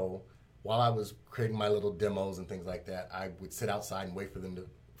 So while I was creating my little demos and things like that, I would sit outside and wait for them to.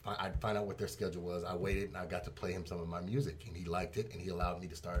 I'd find out what their schedule was. I waited, and I got to play him some of my music, and he liked it, and he allowed me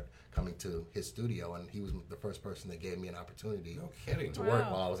to start coming to his studio, and he was the first person that gave me an opportunity No kidding. to work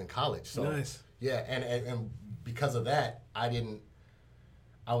Wow. while I was in college. So Nice. yeah, and because of that, I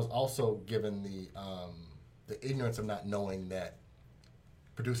was also given the ignorance of not knowing that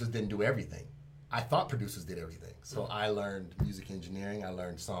producers didn't do everything. I thought producers did everything. So I learned music engineering, I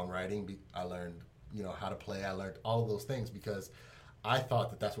learned songwriting, I learned, you know, how to play, I learned all of those things because I thought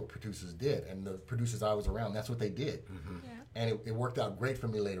that that's what producers did, and the producers I was around, that's what they did. Yeah. And it worked out great for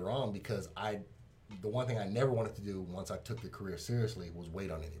me later on, because the one thing I never wanted to do once I took the career seriously was wait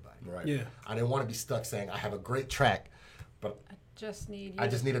on anybody. Right. Yeah. I didn't want to be stuck saying I have a great track, but just need. I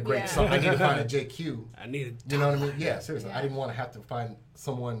just need a great song. I need to find a JQ. I needed. You know what I mean? Yeah, seriously. Yeah. I didn't want to have to find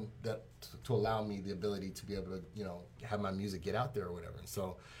someone that to allow me the ability to be able to, have my music get out there or whatever. And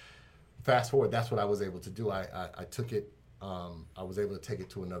so, fast forward, that's what I was able to do. I took it. I was able to take it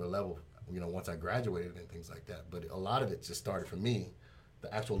to another level. Once I graduated and things like that. But a lot of it just started for me.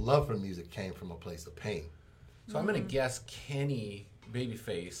 The actual love for music came from a place of pain. So I'm going to guess Kenny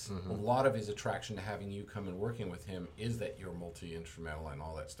Babyface, a lot of his attraction to having you come and working with him is that you're multi-instrumental and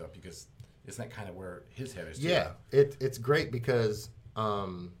all that stuff, because isn't that kind of where his head is too? Yeah, it's great because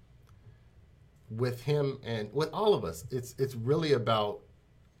with him and with all of us, it's really about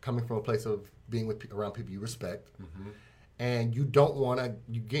coming from a place of being around people you respect. And you don't want to,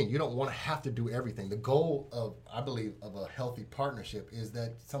 you don't want to have to do everything. The goal I believe, of a healthy partnership is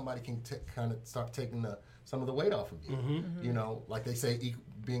that somebody can kind of start taking some of the weight off of you. Like they say,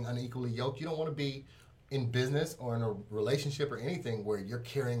 being unequally yoked. You don't want to be in business or in a relationship or anything where you're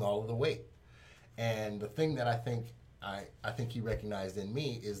carrying all of the weight. And the thing that I think he recognized in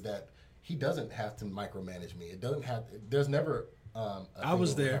me is that he doesn't have to micromanage me. There's never. I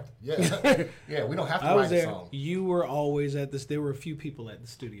was there. Yeah, we don't have to I was write there. a song. You were always at this. There were a few people at the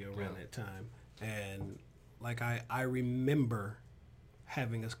studio around that time, and like I remember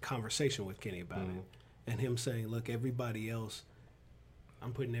having a conversation with Kenny about it, and him saying, "Look, everybody else,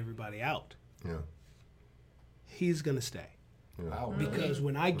 I'm putting everybody out. Yeah. He's gonna stay Wow, because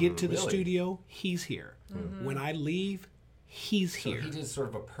when I get to the Really? studio, he's here. When I leave, he's So here. he did sort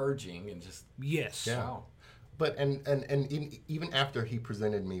of a purging and just, Yes. wow. But and even after he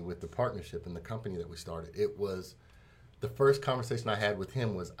presented me with the partnership and the company that we started, it was the first conversation I had with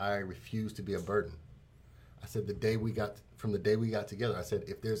him was I refused to be a burden. I said the day we got together, I said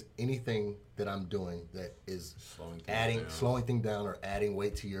if there's anything that I'm doing that is slowing things down or adding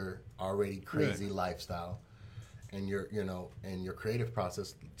weight to your already crazy lifestyle and your creative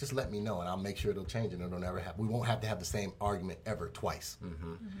process, just let me know and I'll make sure it'll change and it'll never happen. We won't have to have the same argument ever twice.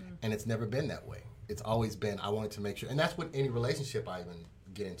 And it's never been that way. It's always been, I wanted to make sure, and that's what any relationship I even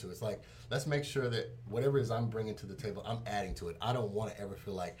get into. It's like, let's make sure that whatever it is I'm bringing to the table, I'm adding to it. I don't want to ever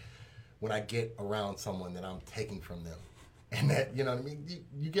feel like when I get around someone that I'm taking from them. And that, you know what I mean?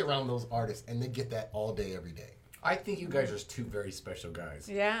 You get around those artists and they get that all day, every day. I think you guys are two very special guys.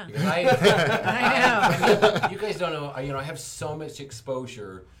 Yeah. Because I know. you guys don't know, I have so much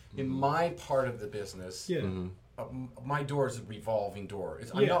exposure in my part of the business. Yeah. My door is a revolving door.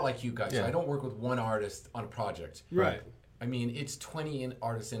 I'm not like you guys. Yeah. I don't work with one artist on a project. Right. I mean, it's 20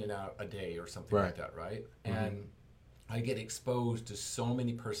 artists in and out a day or something like that, right? And I get exposed to so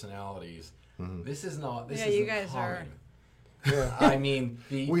many personalities. This is not. This you isn't guys common. Yeah. I mean,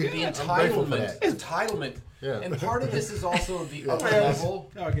 the I'm grateful for that. entitlement, Yeah. and part of this is also the upper level.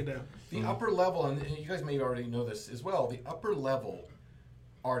 I'll get down. The upper level, and you guys may already know this as well. The upper level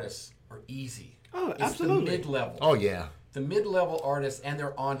artists are easy. Oh, it's absolutely. the mid-level. Oh, yeah. The mid-level artists and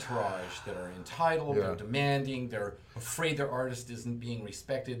their entourage that are entitled, they're demanding, they're afraid their artist isn't being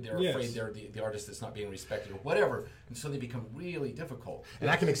respected, they're afraid they're the artist that's not being respected or whatever, and so they become really difficult. And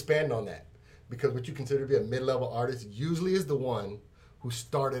I can expand on that because what you consider to be a mid-level artist usually is the one who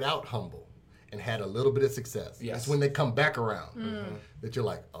started out humble and had a little bit of success. Yes. It's when they come back around that you're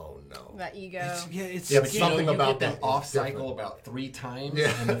like, oh no. That ego. It's Yeah, but something you about get that that is off cycle different. about 3 times,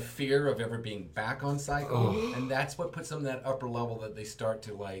 Yeah. and the fear of ever being back on cycle, and that's what puts them in that upper level that they start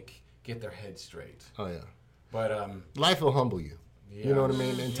to like get their head straight. Oh yeah. But Life will humble you. Yeah. You know what I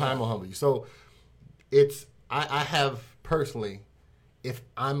mean? And time will humble you. So I have personally, if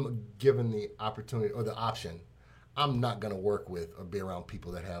I'm given the opportunity or the option, I'm not going to work with or be around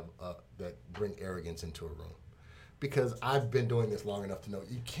people that have that bring arrogance into a room, because I've been doing this long enough to know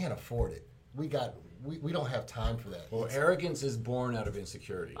you can't afford it. We don't have time for that. well, arrogance is born out of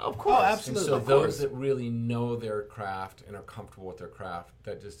insecurity. Of course, absolutely. And so Of those course. that really know their craft and are comfortable with their craft,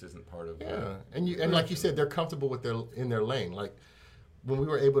 that just isn't part of Yeah, and like you said, they're comfortable in their lane. Like when we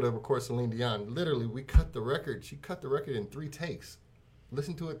were able to record Celine Dion, literally we cut the record. She cut the record in 3 takes.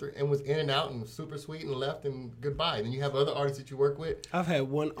 Listened to it and was in and out and super sweet and left and goodbye. And then you have other artists that you work with. I've had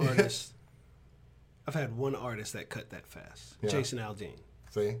one artist. I've had one artist that cut that fast. Yeah. Jason Aldean.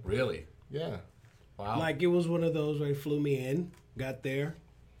 See? Really? Yeah. Wow. Like it was one of those where he flew me in, got there.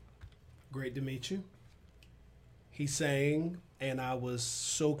 Great to meet you. He sang, and I was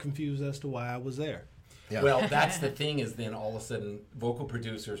so confused as to why I was there. Yeah. Well, that's the thing is then all of a sudden vocal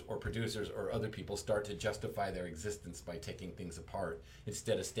producers or other people start to justify their existence by taking things apart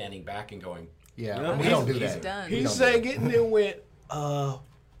instead of standing back and going, Yeah, we don't do He's that. done. We He don't do sang that. it and then went,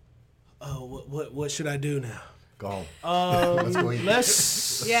 what should I do now? Go home. Let's go eat.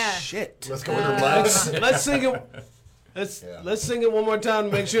 Let's Yeah. shit. Let's go with the lights. Let's sing it Let's sing it one more time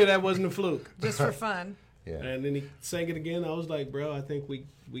to make sure that wasn't a fluke. Just for fun. Yeah. And then he sang it again. I was like, bro, I think we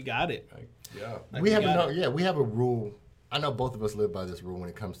got it. Yeah. Like, we have got it. we have a rule. I know both of us live by this rule when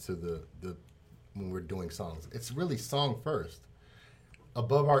it comes to the when we're doing songs. It's really song first.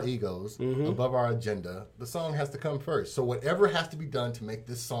 Above our egos, above our agenda, the song has to come first. So whatever has to be done to make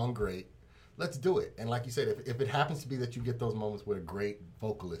this song great, let's do it. And like you said, if it happens to be that you get those moments with a great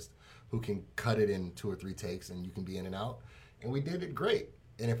vocalist who can cut it in 2 or 3 takes and you can be in and out, and we did it, great.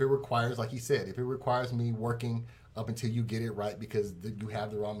 And if it requires, like he said, if it requires me working up until you get it right because you have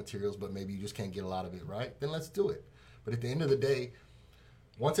the raw materials, but maybe you just can't get a lot of it right, then let's do it. But at the end of the day,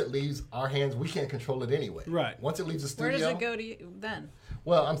 once it leaves our hands, we can't control it anyway. Right. Once it leaves the Where studio. does it go to you then?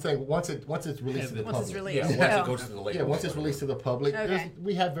 Well, I'm saying once it's released to the Once public. it's released. Yeah, once Oh. it goes to the label. Yeah, once it's released to the public, Okay.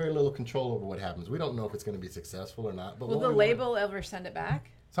 we have very little control over what happens. We don't know if it's going to be successful or not. But Will what the we want- label ever send it back?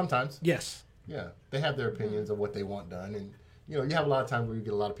 sometimes, Yes. yeah, they have their opinions of what they want done, and you have a lot of times where you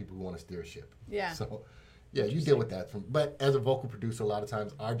get a lot of people who want to steer a ship. Yeah. So, yeah, you deal with that. But as a vocal producer, a lot of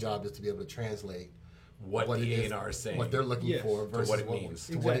times our job is to be able to translate What it the is, A&R is saying. what they're looking Yes. for versus what it means.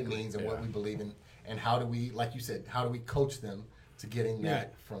 to what it Exactly. means and what Yeah. we believe in, and how do we, like you said, how do we coach them to getting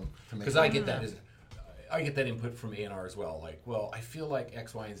that to make Because I get that I get that input from A&R as well. Like, well, I feel like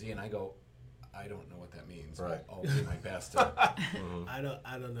X, Y, and Z, and I go, I don't know what that means. Right. I'll do my best. To, I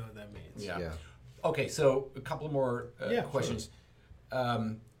don't know what that means. yeah. Yeah. Okay, so a couple more Yeah, questions.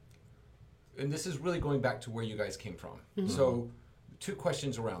 And this is really going back to where you guys came from. So, 2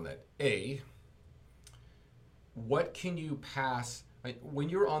 questions around that. A, what can you pass when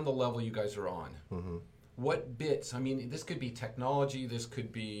you're on the level you guys are on? What bits? I mean, this could be technology, this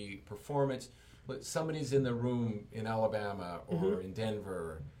could be performance. But somebody's in the room in Alabama or in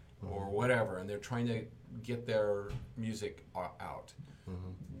Denver or whatever, and they're trying to get their music out.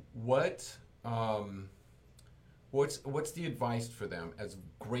 What's the advice for them as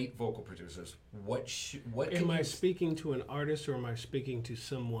great vocal producers? What Am I speaking to an artist or am I speaking to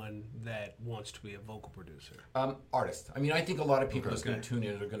someone that wants to be a vocal producer? Artist. I mean, I think a lot of people that's going to tune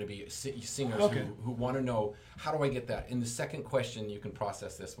in are going to be singers who want to know, how do I get that? And the second question, you can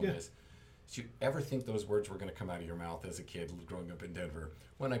process this one is, did you ever think those words were going to come out of your mouth as a kid growing up in Denver?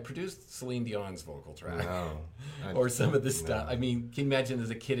 When I produced Celine Dion's vocal track, or some of this stuff. I mean, can you imagine as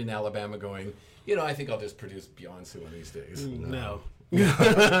a kid in Alabama going, I think I'll just produce Beyonce one of these days. No.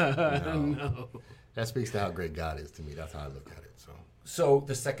 No. That speaks to how great God is to me. That's how I look at it. So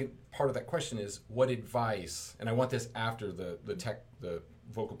the second part of that question is, what advice? And I want this after the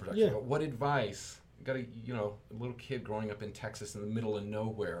vocal production. Yeah. But what advice? You got a little kid growing up in Texas in the middle of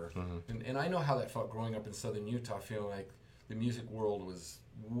nowhere, and I know how that felt growing up in southern Utah, feeling like the music world was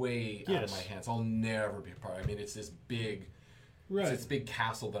way out of my hands. I'll never be a part. I mean, it's this big, it's this big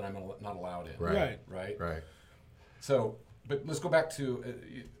castle that I'm not allowed in. Right. So, but let's go back to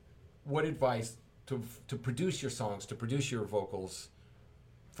what advice to produce your songs, to produce your vocals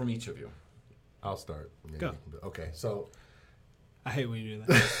from each of you. I'll start. Maybe. Go. Okay, so. I hate when you do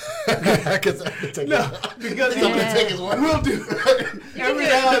that. Because Because take his one. we'll do every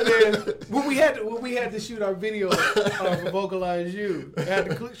now and then. When we had to shoot our video for Vocalize You, I had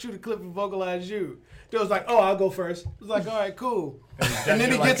to shoot a clip for Vocalize You. They was like, "Oh, I'll go first." I was like, "All right, cool." And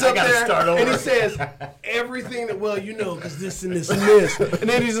then he gets up there and he says everything that because this and this and this, and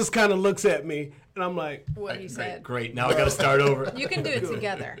then he just kind of looks at me, and I'm like, What he said. Great. Now I got to start over. You can do it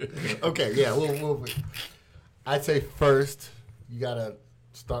together. Okay, yeah, we'll I'd say first, you got to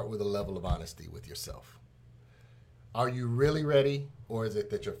start with a level of honesty with yourself. Are you really ready, or is it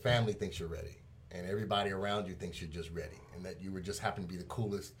that your family thinks you're ready and everybody around you thinks you're just ready and that you would just happen to be the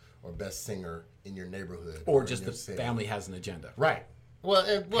coolest or best singer in your neighborhood Or in just your the city? family has an agenda. Right. Well,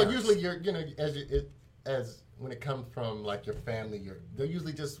 Parents. usually you're as when it comes from like your family, they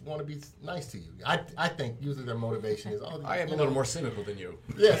usually just want to be nice to you. I think usually their motivation is, I am a little more cynical than you.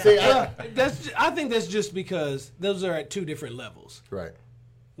 Yeah. See, I think that's just because those are at 2 different levels. right.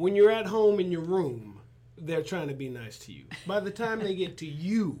 When you're at home in your room, they're trying to be nice to you. By the time they get to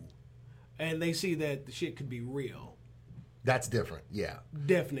you, and they see that the shit could be real, That's different. Yeah.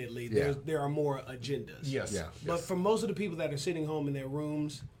 definitely Yeah. there are more agendas. Yes. Yeah. But for most of the people that are sitting home in their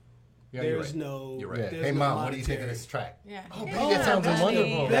rooms, Yeah, you're there's right. no. You're right. Yeah. there's Hey, no Mom, what do you think of monetary- this track? Yeah. Oh, baby, Yeah, that sounds that's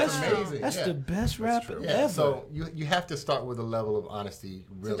wonderful. That's That's amazing. That's yeah. the best rapper Yeah, ever. so you have to start with a level of honesty.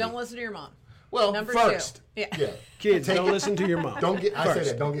 Really. So don't listen to your mom. Well, Number first, 2. Yeah. yeah. Kids, Take don't it- listen to your mom. Don't get. I say First.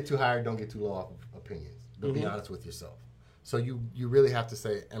 that. Don't get too high. Don't get too low off of opinions. But Mm-hmm. be honest with yourself. So you really have to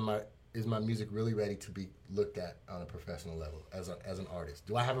say, is my music really ready to be looked at on a professional level as an artist?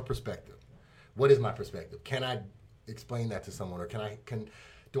 Do I have a perspective? What is my perspective? Can I explain that to someone, or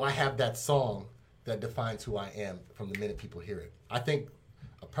do I have that song that defines who I am from the minute people hear it. I think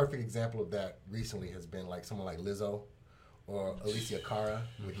a perfect example of that recently has been like someone like Lizzo or Alicia Cara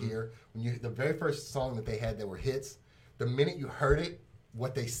with Here. When you the very first song that they had that were hits, the minute you heard it,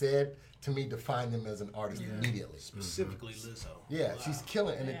 what they said to me defined them as an artist immediately. Specifically Lizzo. Yeah, she's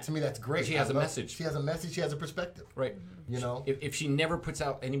killing, and to me that's great. She has a message. She has a message. She has a perspective. Right. You know, If she never puts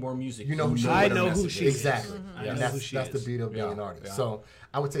out any more music, you know who she I is. know who she is. Exactly. I know And who she that's the is. beauty of being Yeah, an artist. yeah. So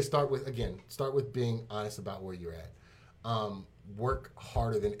I would say start with being honest about where you're at. Work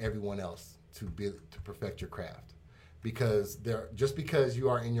harder than everyone else to perfect your craft, because just because you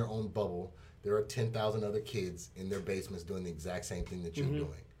are in your own bubble, there are 10,000 other kids in their basements doing the exact same thing that you're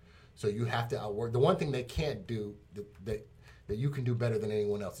doing. So you have to outwork. The one thing they can't do that you can do better than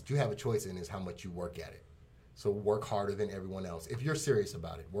anyone else, that you have a choice in, is how much you work at it. So work harder than everyone else. If you're serious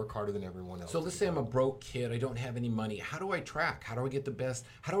about it, work harder than everyone else. So let's say I'm a broke kid. I don't have any money. How do I track? How do I get the best?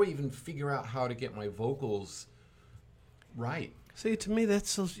 How do I even figure out how to get my vocals right? See, to me, that's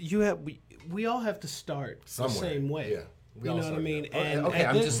so, we all have to start Somewhere. the same way. Yeah. We You all know what I start mean? there. And Okay, at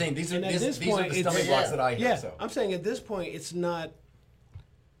I'm this- just saying these are and at these this are point, the it's- stomach blocks that I Yeah, have. So. I'm saying at this point, it's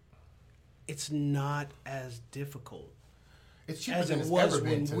not as difficult it's cheaper as than it it's was ever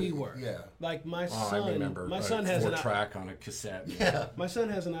been when to, we were. Yeah. Like my Oh, son, I remember. my son has an track on a cassette. Yeah. My son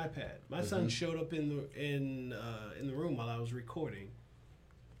has an iPad. My son showed up in the room while I was recording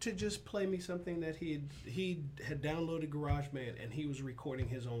to just play me something that he had downloaded GarageBand, and he was recording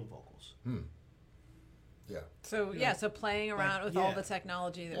his own vocals. Yeah. So so playing around with all yeah. the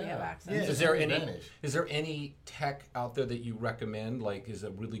technology that we have access Yeah. to. Is there any tech out there that you recommend? Like, is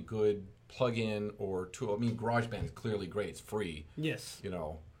a really good plug-in or tool? I mean, GarageBand is clearly great. It's free. Yes. You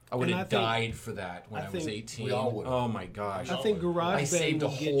know, I would And have I think- died for that when I I was think 18. we all would. Oh my gosh. I think GarageBand I saved a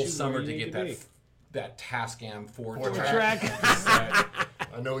will get whole you summer where to you get need that be. that Tascam 4 Track. cassette,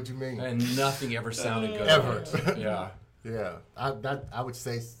 I know what you mean. and nothing ever sounded good. Ever. Yeah. Yeah. I would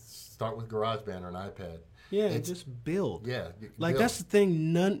say start with GarageBand or an iPad. Yeah, It's- just build. Yeah. you can Like build. that's the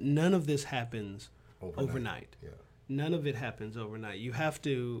thing. None of this happens overnight. Yeah. None of it happens overnight. You have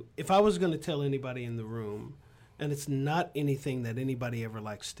to. If I was going to tell anybody in the room, and it's not anything that anybody ever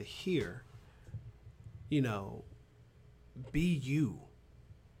likes to hear, you know, be you.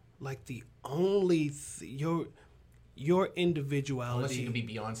 Like the only your individuality. Unless you can be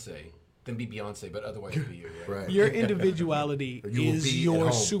Beyonce, then be Beyonce, but otherwise be you. Right? Right. Your individuality You will is be your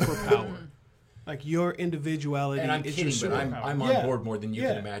at home. superpower. Like your individuality And I'm is kidding, your but superpower. I'm on Yeah. board more than you Yeah.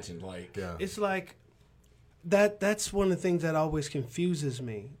 can imagine. Like, Yeah. It's like that's one of the things that always confuses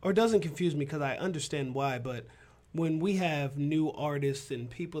me, or doesn't confuse me because I understand why. But when we have new artists and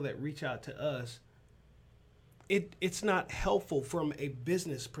people that reach out to us, it's not helpful from a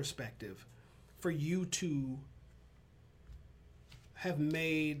business perspective for you to have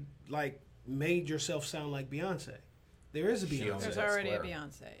made yourself sound like Beyonce. There is a She Beyonce. owns There's it. already a Swear.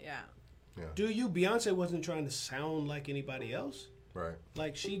 Beyonce, yeah. Do you? Beyonce wasn't trying to sound like anybody else. Right.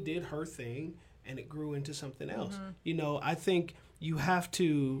 Like she did her thing and it grew into something else. You know, I think you have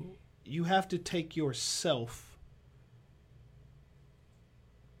to take yourself.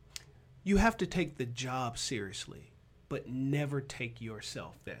 You have to take the job seriously, but never take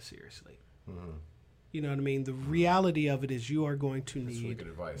yourself that seriously. You know what I mean? The reality of it is you are going to really need good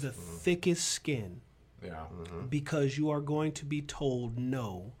advice. the thickest skin yeah. because you are going to be told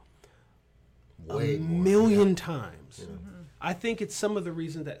no Way a more. million times. I think it's some of the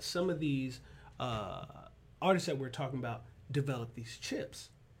reasons that some of these artists that we're talking about developed these chips.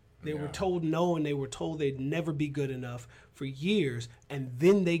 They were told no, and they were told they'd never be good enough for years, and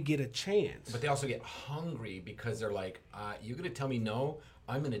then they get a chance. But they also get hungry because they're like, you're going to tell me no?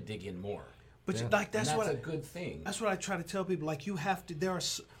 I'm going to dig in more. But And that's that's what a good thing. That's what I try to tell people. Like you have to.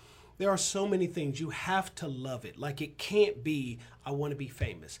 There are so many things you have to love it. Like it can't be I want to be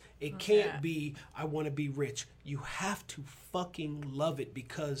famous. It can't be I want to be rich. You have to fucking love it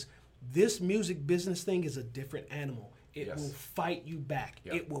because this music business thing is a different animal. It Yes. will fight you back.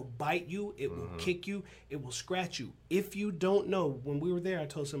 Yep. It will bite you. It will kick you. It will scratch you. If you don't know, when we were there, I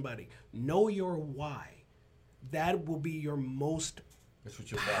told somebody, know your why. That will be your most That's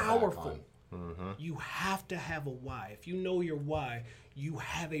what you fall back powerful. on. You have to have a why. If you know your why, you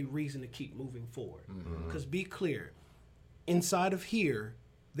have a reason to keep moving forward. Because be clear, inside of here,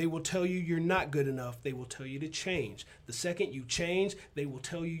 they will tell you you're not good enough. They will tell you to change. The second you change, they will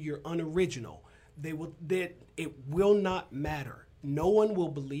tell you you're unoriginal. That it will not matter. No one will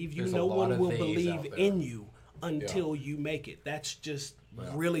believe you. There's a No lot one of will theys believe out there. in you until you make it. That's just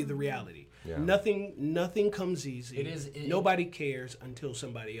really the reality. Nothing comes easy. Nobody cares until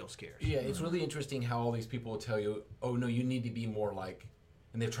somebody else cares. Yeah, it's really interesting how all these people will tell you, oh, no, you need to be more like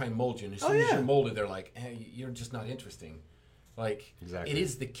and they try and mold you. And as soon as you're molded, they're like, hey, you're just not interesting. Like, Exactly. it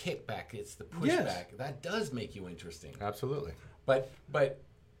is the kickback, it's the pushback. That does make you interesting. Absolutely. But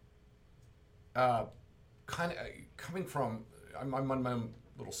kind of coming from, I'm on my own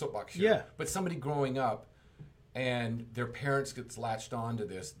little soapbox here. Yeah. But somebody growing up and their parents gets latched onto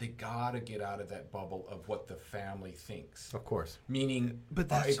this, they gotta get out of that bubble of what the family thinks. Of course. Meaning, But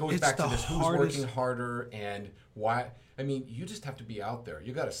that's- it goes it's back to the this: who's hardest- working harder and why. I mean, you just have to be out there.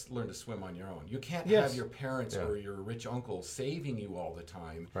 You got to learn to swim on your own. You can't Yes. have your parents or your rich uncle saving you all the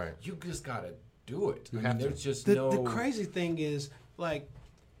time. Right. You just got to do it. I mean, have to. there's just The no. crazy thing is, like,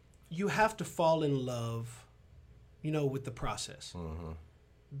 you have to fall in love, with the process.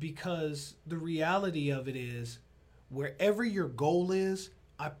 Because the reality of it is, wherever your goal is,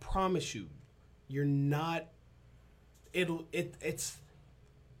 I promise you, you're not.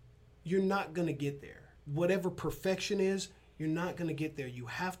 You're not gonna get there. Whatever perfection is, you're not gonna get there. You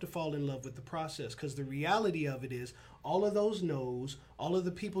have to fall in love with the process, because the reality of it is, all of those no's, all of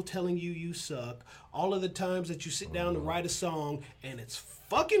the people telling you you suck, all of the times that you sit down to write a song and it's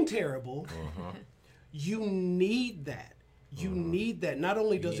fucking terrible. You need that. You need that. Not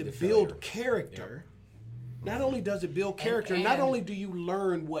only does need it the build failure. character, not only does it build character, not and- only do you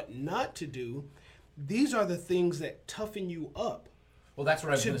learn what not to do, these are the things that toughen you up Well, that's what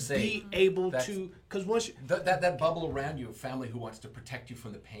I was to going to say. be able That's- to. Because once you, That bubble around you, a family who wants to protect you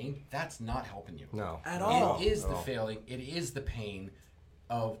from the pain, that's not helping you. No. At all. It is the failing. It is the pain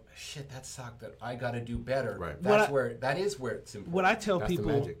of shit. That sucked. That I got to do better. Right. That is where it's important. what I tell That's the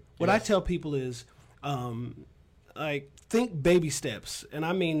people, magic. I tell people is, like, think baby steps, and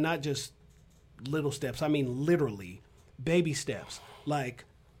I mean not just little steps. I mean literally baby steps. Like,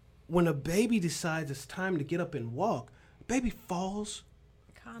 when a baby decides it's time to get up and walk, baby falls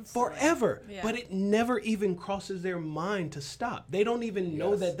Constantly. forever, Yeah. but it never even crosses their mind to stop. They don't even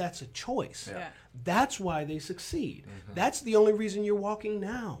know Yes. that that's a choice. Yeah. That's why they succeed. That's the only reason you're walking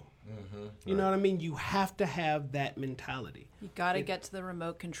now. You know what I mean? You have to have that mentality. You got to get to the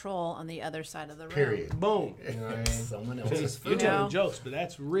remote control on the other side of the room. Period. Boom. You know what I mean? Someone else's You're food. telling jokes, but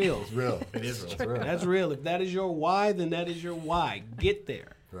that's real. It's real. It is real. It's real. That's real. If that is your why, then that is your why. Get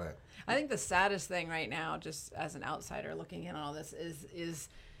there. Right. I think the saddest thing right now, just as an outsider looking in on all this, is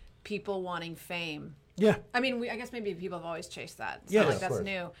people wanting fame. Yeah. I mean, I guess maybe people have always chased that. It's Yeah, not like of that's course.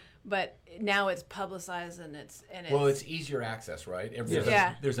 new, but now it's publicized and it's Well, it's easier access, right?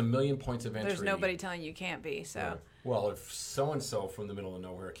 Yeah. There's a million points of entry. there's nobody telling you can't be. So Well, if so and so from the middle of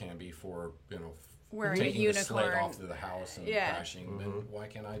nowhere can be for Wearing a taking the sled unicorn. off to the house and Yeah. crashing, then why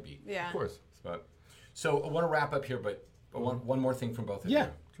can't I be? yeah, Of course. But so I want to wrap up here, but one more thing from both of Yeah.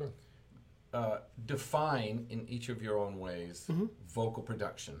 you. Sure. Define in each of your own ways vocal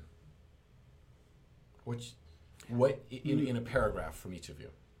production. In a paragraph from each of you.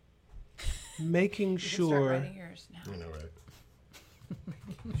 Making you can start sure writing yours now. You know, right.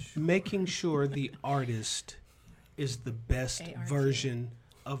 making sure the artist is the best ART. version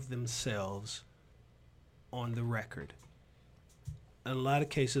of themselves on the record. In a lot of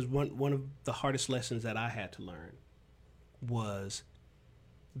cases, one of the hardest lessons that I had to learn was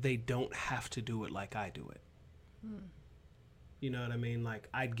they don't have to do it like I do it. You know what I mean? Like,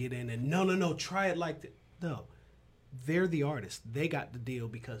 I'd get in and no, try it like that. No, they're the artist. They got the deal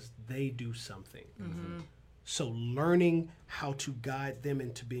because they do something. So learning how to guide them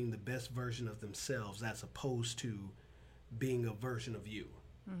into being the best version of themselves as opposed to being a version of you.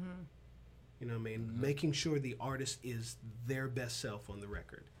 You know what I mean? Making sure the artist is their best self on the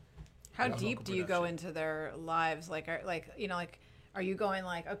record. How Yeah, deep vocal do you go production. into their lives? Are you going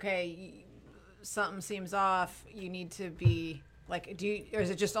like, okay, something seems off, you need to be like, or is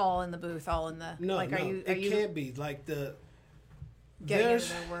it just all in the booth, all in the No, like? no, Are you it can't be like the. getting There's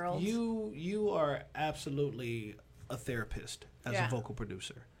into their world? you are absolutely a therapist as Yeah. a vocal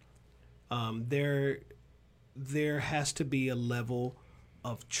producer. There has to be a level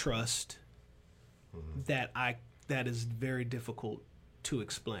of trust that is very difficult to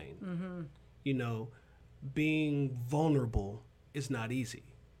explain. You know, being vulnerable is not easy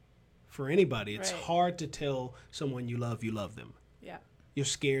for anybody. It's Right. hard to tell someone you love them. Yeah. You're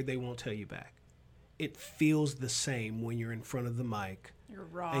scared they won't tell you back. It feels the same when you're in front of the mic You're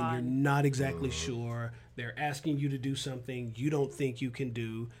raw. and you're not exactly sure. They're asking you to do something you don't think you can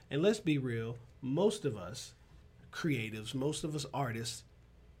do. And let's be real, most of us creatives, most of us artists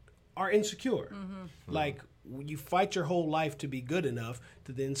are insecure. Like, you fight your whole life to be good enough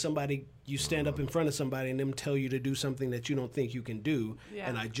to then you stand up in front of somebody and them tell you to do something that you don't think you can do. Yeah.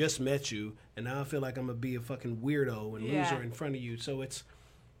 And I just met you and now I feel like I'm going to be a fucking weirdo and Yeah. loser in front of you. So it's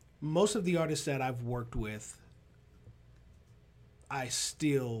most of the artists that I've worked with, I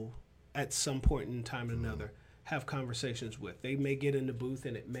still, at some point in time or another, have conversations with. They may get in the booth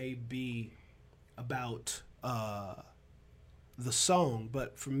and it may be about the song,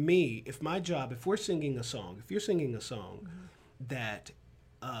 but for me, if we're singing a song, if you're singing a song that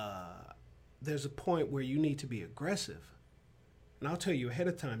there's a point where you need to be aggressive, and I'll tell you ahead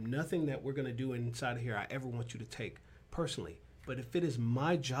of time, nothing that we're going to do inside of here I ever want you to take personally. But if it is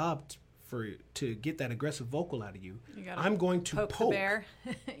my job to get that aggressive vocal out of you, I'm going to poke. The bear.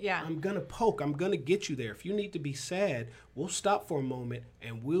 Yeah. I'm going to poke. I'm going to get you there. If you need to be sad, we'll stop for a moment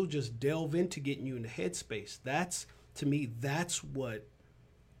and we'll just delve into getting you in the headspace. That's, to me, that's what,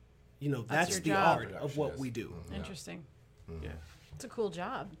 that's the job. art of what we do. Interesting. Yeah. It's a cool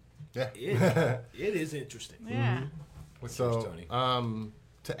job. Yeah. It is interesting. Yeah. What's yours, Tony?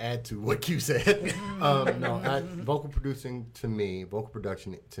 To add to what you said, vocal production to me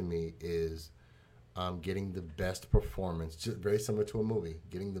is getting the best performance, just very similar to a movie,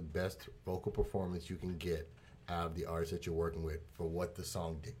 getting the best vocal performance you can get out of the artist that you're working with for what the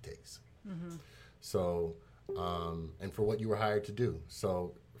song dictates. So, and for what you were hired to do.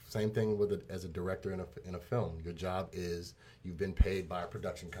 So, same thing with as a director in a film. Your job is you've been paid by a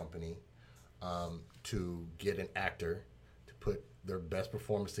production company to get an actor to put their best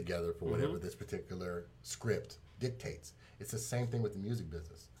performance together for whatever this particular script dictates. It's the same thing with the music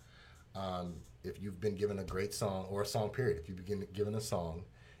business. If you've been given a great song or a song period, if you've been given a song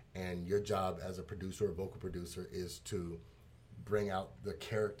and your job as a producer or vocal producer is to bring out the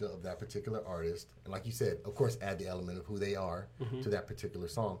character of that particular artist, and like you said, of course, add the element of who they are to that particular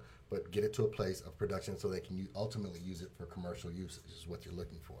song, but get it to a place of production so they can ultimately use it for commercial use is what you're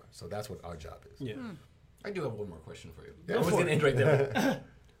looking for. So that's what our job is. Yeah. I do have one more question for you. Yeah, I was going to end right there.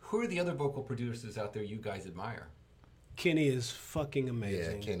 Who are the other vocal producers out there you guys admire? Kenny is fucking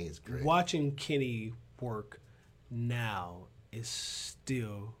amazing. Yeah, Kenny is great. Watching Kenny work now is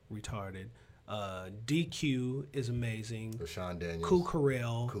still retarded. DQ is amazing. LaShawn Daniels. Kook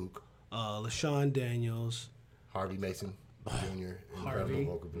Harrell. Kook. LaShawn Daniels. Harvey Mason Jr. Harvey. Incredible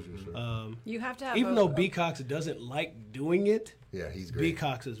vocal producer. You have to have Even though B. Cox doesn't like doing it, Yeah, he's B. great.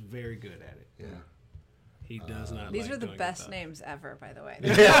 Cox is very good at it. Yeah. He does not These like are the doing best it, though. names ever, by the way.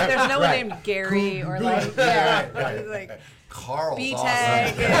 There's no one named Gary or like like Carl's B-Tag.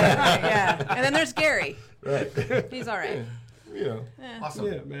 awesome. Yeah. And then there's Gary. Right. He's all right. You know. Awesome.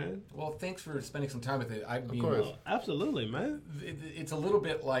 Yeah, man. Well, thanks for spending some time with it. I mean, course. Oh, absolutely, man. it's a little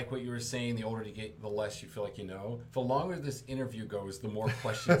bit like what you were saying. The older you get, the less you feel like you know. The longer this interview goes, the more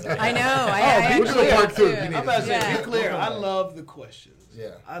questions I have. I know. I we're doing actually part do two. too. You need I'm about to say, Yeah. be clear. I love the questions.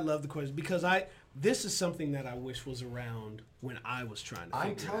 Yeah. I love the questions because this is something that I wish was around when I was trying to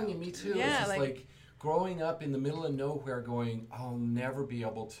I'm figure telling it you, out. me too. Yeah, It's just like- like growing up in the middle of nowhere going, I'll never be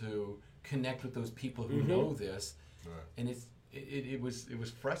able to connect with those people who know this. Right. And it was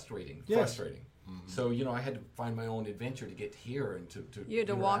frustrating. Yes. Frustrating. So, I had to find my own adventure to get here and to You had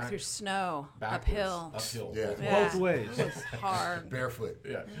to walk interact through snow, backwards, uphill. Yeah. Yeah. Both ways. It's hard. Barefoot.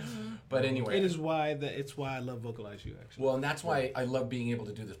 Yeah. But anyway. It is why it's why I love Vocalize You, actually. Well, and that's why I love being able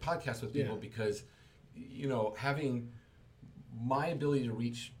to do this podcast with people Yeah. because, having my ability to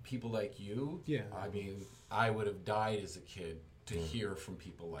reach people like you, Yeah. I mean, I would have died as a kid to hear from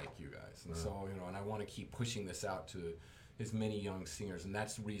people like you guys. And so, and I want to keep pushing this out to as many young singers, and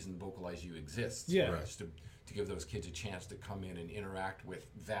that's the reason Vocalize You exists. Yeah. Right? Just to give those kids a chance to come in and interact with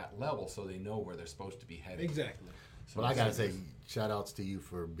that level so they know where they're supposed to be headed. Exactly. So But I gotta say, shout outs to you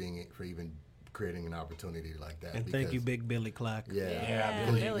for even creating an opportunity like that. And thank you, Big Billy Clark. Yeah, Yeah,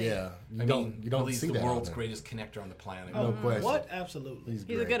 Billy, Billy. yeah. You I don't mean, you don't Billy's see the that world's out there. greatest connector on the planet. No question. What? Absolutely. He's a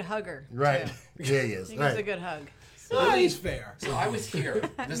great. good hugger. Right. too. Yeah, he is. He Right. gives a good hug. Oh, he's fair. So I was here.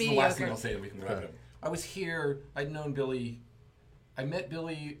 This is the last thing Mediocre. I'll say, and we can wrap it up. I was here. I'd known Billy. I met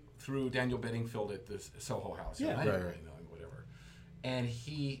Billy through Daniel Bedingfield at the Soho House. Yeah. I didn't Right, really know him, whatever. And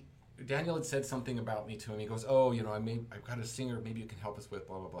Daniel had said something about me to him. He goes, "Oh, I've got a singer. Maybe you can help us with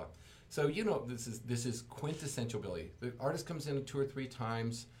blah blah blah." So this is quintessential Billy. The artist comes in 2 or 3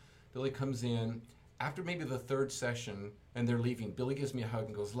 times. Billy comes in after maybe the 3rd session, and they're leaving. Billy gives me a hug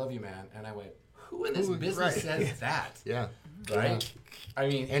and goes, "Love you, man." And I went, "Who in this business right. says that?" Yeah. Right? I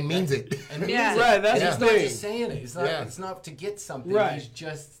mean, And means it. And means Yeah. it. Right, that's And the he's not thing. just saying it. It's not. Yeah. It's not to get something. Right. He's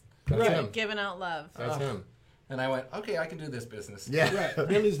just. That's Right. him. Giving out love. That's him. And I went, okay, I can do this business. Yeah. Right.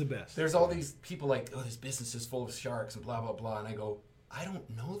 Billy's the best. There's all these people like, oh, this business is full of sharks and blah blah blah. And I go, I don't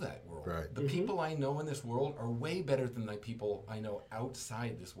know that world. Right. The people I know in this world are way better than the people I know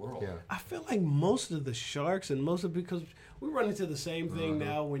outside this world. Yeah. I feel like most of the sharks and because we run into the same thing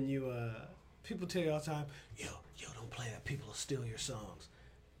now when you people tell you all the time, yo, don't play that. People will steal your songs.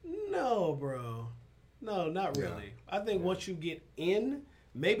 No, bro. No, not really. I think once you get in,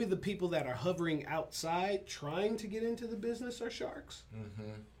 maybe the people that are hovering outside trying to get into the business are sharks.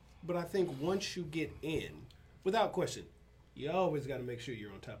 Mm-hmm. But I think once you get in, without question, you always got to make sure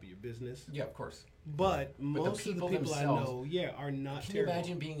you're on top of your business. Yeah, of course. But most of the people I know, are not Can terrible. you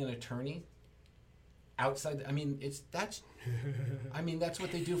imagine being an attorney outside? I mean, that's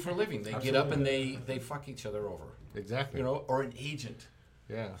what they do for a living. They get up and they fuck each other over. Exactly. You know, or an agent.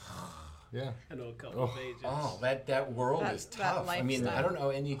 Yeah. Yeah. I know a couple of agents. Oh, that world is tough. I mean, I lifestyle. don't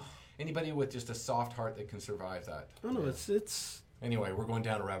know anybody with just a soft heart that can survive that. I don't know. It's Anyway, we're going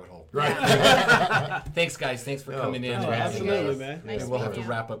down a rabbit hole. Right. Thanks, guys. Thanks for coming in. Oh, and absolutely, man. Nice And we'll have to meeting you.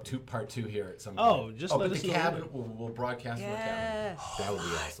 wrap up part 2 here at some Oh, point. just let but us the know cabin, when. we'll broadcast from the cabin. Yes. That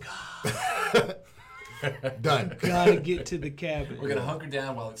would be awesome. Done. gotta get to the cabin. We're gonna hunker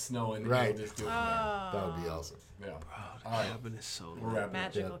down while it's snowing. Right. And we'll just do it from there. That would be awesome. Yeah. The All right. cabin is so We're lit. wrapping up.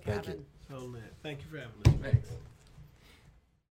 Magical Yeah, thank cabin. So lit. Thank you for having us. Thanks.